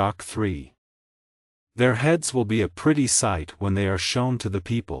 said Jacques III. "Their heads will be a pretty sight when they are shown to the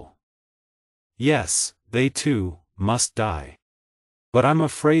people. Yes, they too must die. But I'm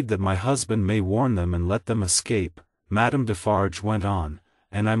afraid that my husband may warn them and let them escape," Madame Defarge went on,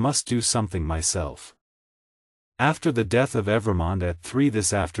 "and I must do something myself. After the death of Evremonde at 3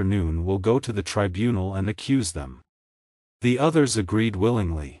 this afternoon we'll go to the tribunal and accuse them." The others agreed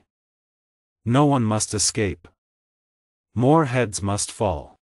willingly. "No one must escape. More heads must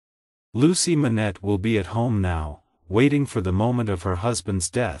fall. Lucy Manette will be at home now, waiting for the moment of her husband's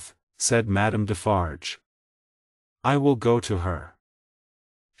death," said Madame Defarge. "I will go to her.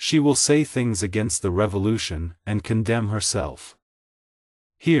 She will say things against the revolution, and condemn herself.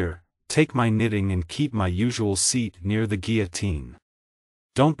 Here, take my knitting and keep my usual seat near the guillotine."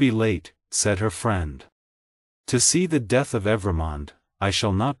 "Don't be late," said her friend. "To see the death of Evremonde, I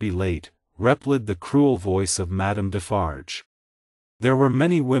shall not be late," replied the cruel voice of Madame Defarge. There were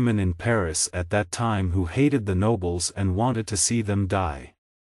many women in Paris at that time who hated the nobles and wanted to see them die.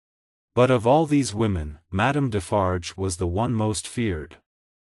 But of all these women, Madame Defarge was the one most feared.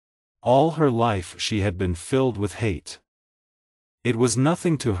 All her life she had been filled with hate. It was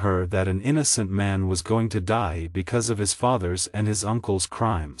nothing to her that an innocent man was going to die because of his father's and his uncle's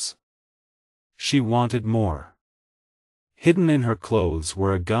crimes. She wanted more. Hidden in her clothes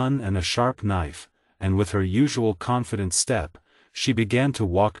were a gun and a sharp knife, and with her usual confident step, she began to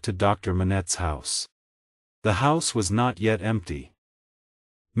walk to Dr. Manette's house. The house was not yet empty.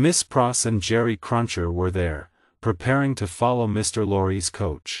 Miss Pross and Jerry Cruncher were there, preparing to follow Mr. Lorry's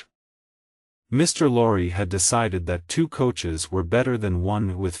coach. Mr. Lorry had decided that 2 coaches were better than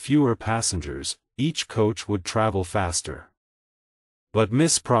one with fewer passengers. Each coach would travel faster. But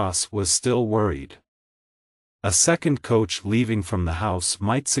Miss Pross was still worried. A second coach leaving from the house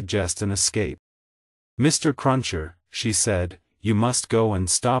might suggest an escape. "Mr. Cruncher," she said, "you must go and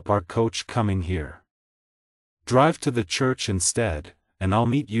stop our coach coming here. Drive to the church instead, and I'll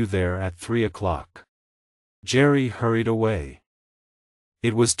meet you there at 3 o'clock. Jerry hurried away.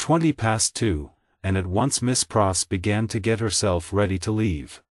 It was 20 past 2, and at once Miss Pross began to get herself ready to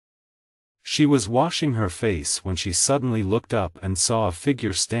leave. She was washing her face when she suddenly looked up and saw a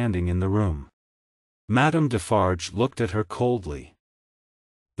figure standing in the room. Madame Defarge looked at her coldly.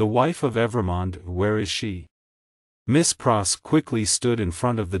 "The wife of Evremonde, where is she?" Miss Pross quickly stood in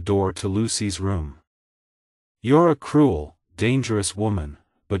front of the door to Lucy's room. "You're a cruel, dangerous woman,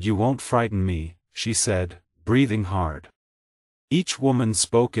 but you won't frighten me," she said, breathing hard. Each woman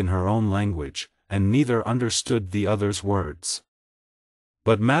spoke in her own language, and neither understood the other's words.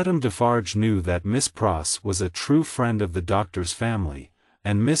 But Madame Defarge knew that Miss Pross was a true friend of the doctor's family,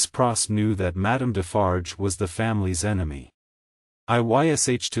 and Miss Pross knew that Madame Defarge was the family's enemy. "I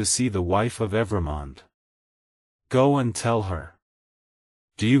wish to see the wife of Evremonde. Go and tell her.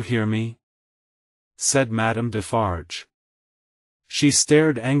 Do you hear me?" said Madame Defarge. She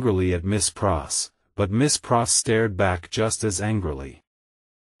stared angrily at Miss Pross, but Miss Pross stared back just as angrily.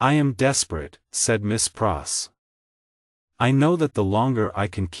 "I am desperate," said Miss Pross. "I know that the longer I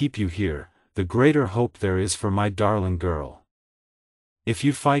can keep you here, the greater hope there is for my darling girl. If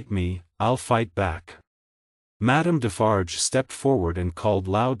you fight me, I'll fight back." Madame Defarge stepped forward and called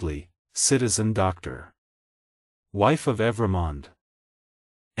loudly, "Citizen Doctor! Wife of Evremonde!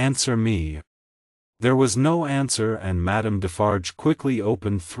 Answer me!" There was no answer, and Madame Defarge quickly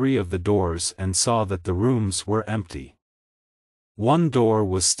opened 3 of the doors and saw that the rooms were empty. One door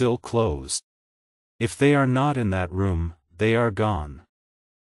was still closed. "If they are not in that room, they are gone.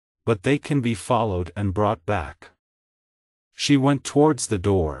 But they can be followed and brought back." She went towards the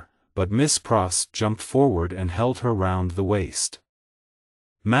door, but Miss Pross jumped forward and held her round the waist.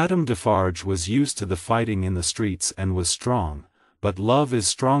 Madame Defarge was used to the fighting in the streets and was strong, but love is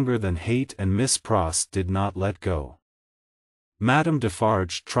stronger than hate, and Miss Pross did not let go. Madame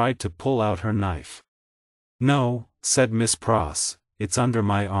Defarge tried to pull out her knife. "No," said Miss Pross, "it's under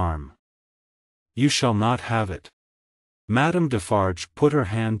my arm. You shall not have it." Madame Defarge put her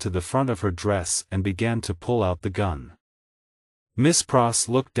hand to the front of her dress and began to pull out the gun. Miss Pross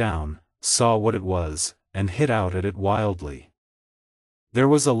looked down, saw what it was, and hit out at it wildly. There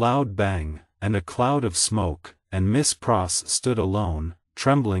was a loud bang, and a cloud of smoke, and Miss Pross stood alone,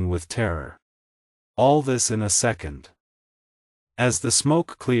 trembling with terror. All this in a second. As the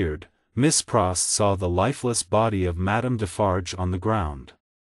smoke cleared, Miss Pross saw the lifeless body of Madame Defarge on the ground.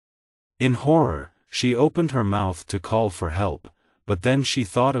 In horror, she opened her mouth to call for help, but then she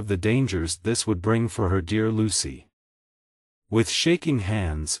thought of the dangers this would bring for her dear Lucy. With shaking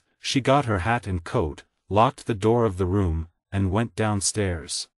hands, she got her hat and coat, locked the door of the room, and went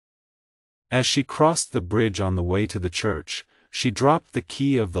downstairs. As she crossed the bridge on the way to the church, she dropped the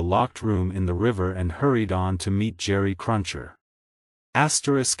key of the locked room in the river and hurried on to meet Jerry Cruncher. As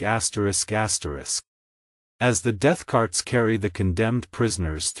the death carts carry the condemned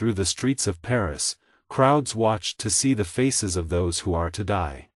prisoners through the streets of Paris, crowds watch to see the faces of those who are to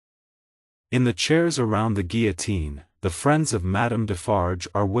die. In the chairs around the guillotine, the friends of Madame Defarge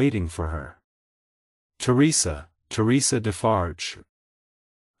are waiting for her. Teresa Defarge.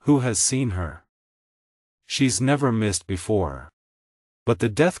 Who has seen her? She's never missed before. But the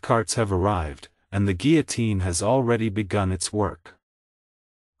death carts have arrived, and the guillotine has already begun its work.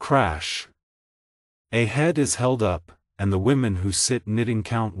 Crash! A head is held up, and the women who sit knitting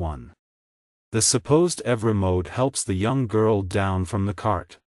count 1. The supposed Evremonde helps the young girl down from the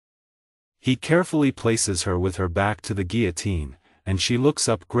cart. He carefully places her with her back to the guillotine, and she looks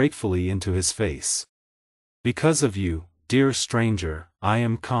up gratefully into his face. "Because of you, dear stranger, I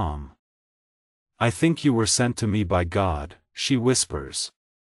am calm. I think you were sent to me by God," she whispers.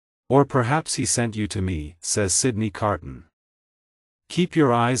 "Or perhaps he sent you to me," says Sidney Carton. "Keep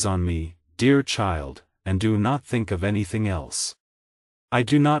your eyes on me, dear child, and do not think of anything else. I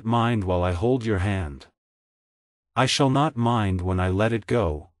do not mind while I hold your hand. I shall not mind when I let it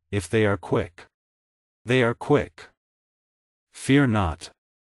go, if they are quick. They are quick. Fear not."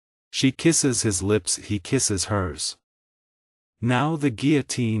 She kisses his lips, he kisses hers. Now the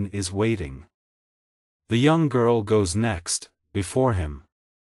guillotine is waiting. The young girl goes next, before him.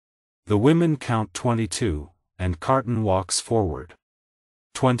 The women count 22, and Carton walks forward.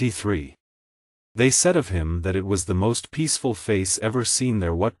 23. They said of him that it was the most peaceful face ever seen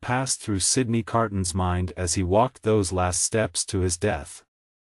there. What passed through Sidney Carton's mind as he walked those last steps to his death?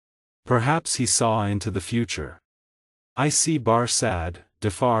 Perhaps he saw into the future. "I see Barsad,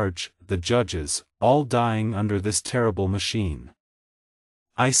 Defarge, the judges, all dying under this terrible machine.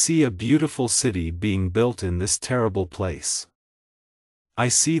 I see a beautiful city being built in this terrible place. I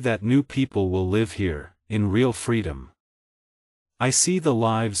see that new people will live here, in real freedom. I see the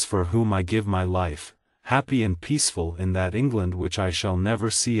lives for whom I give my life, happy and peaceful in that England which I shall never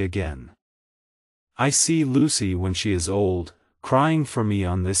see again. I see Lucy when she is old, crying for me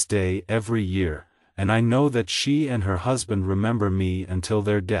on this day every year, and I know that she and her husband remember me until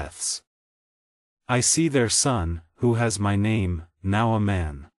their deaths. I see their son, who has my name, now a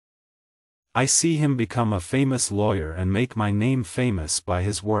man. I see him become a famous lawyer and make my name famous by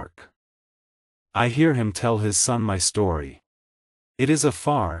his work. I hear him tell his son my story. It is a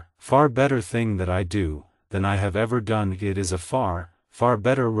far, far better thing that I do, than I have ever done. It is a far, far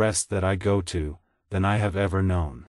better rest that I go to, than I have ever known.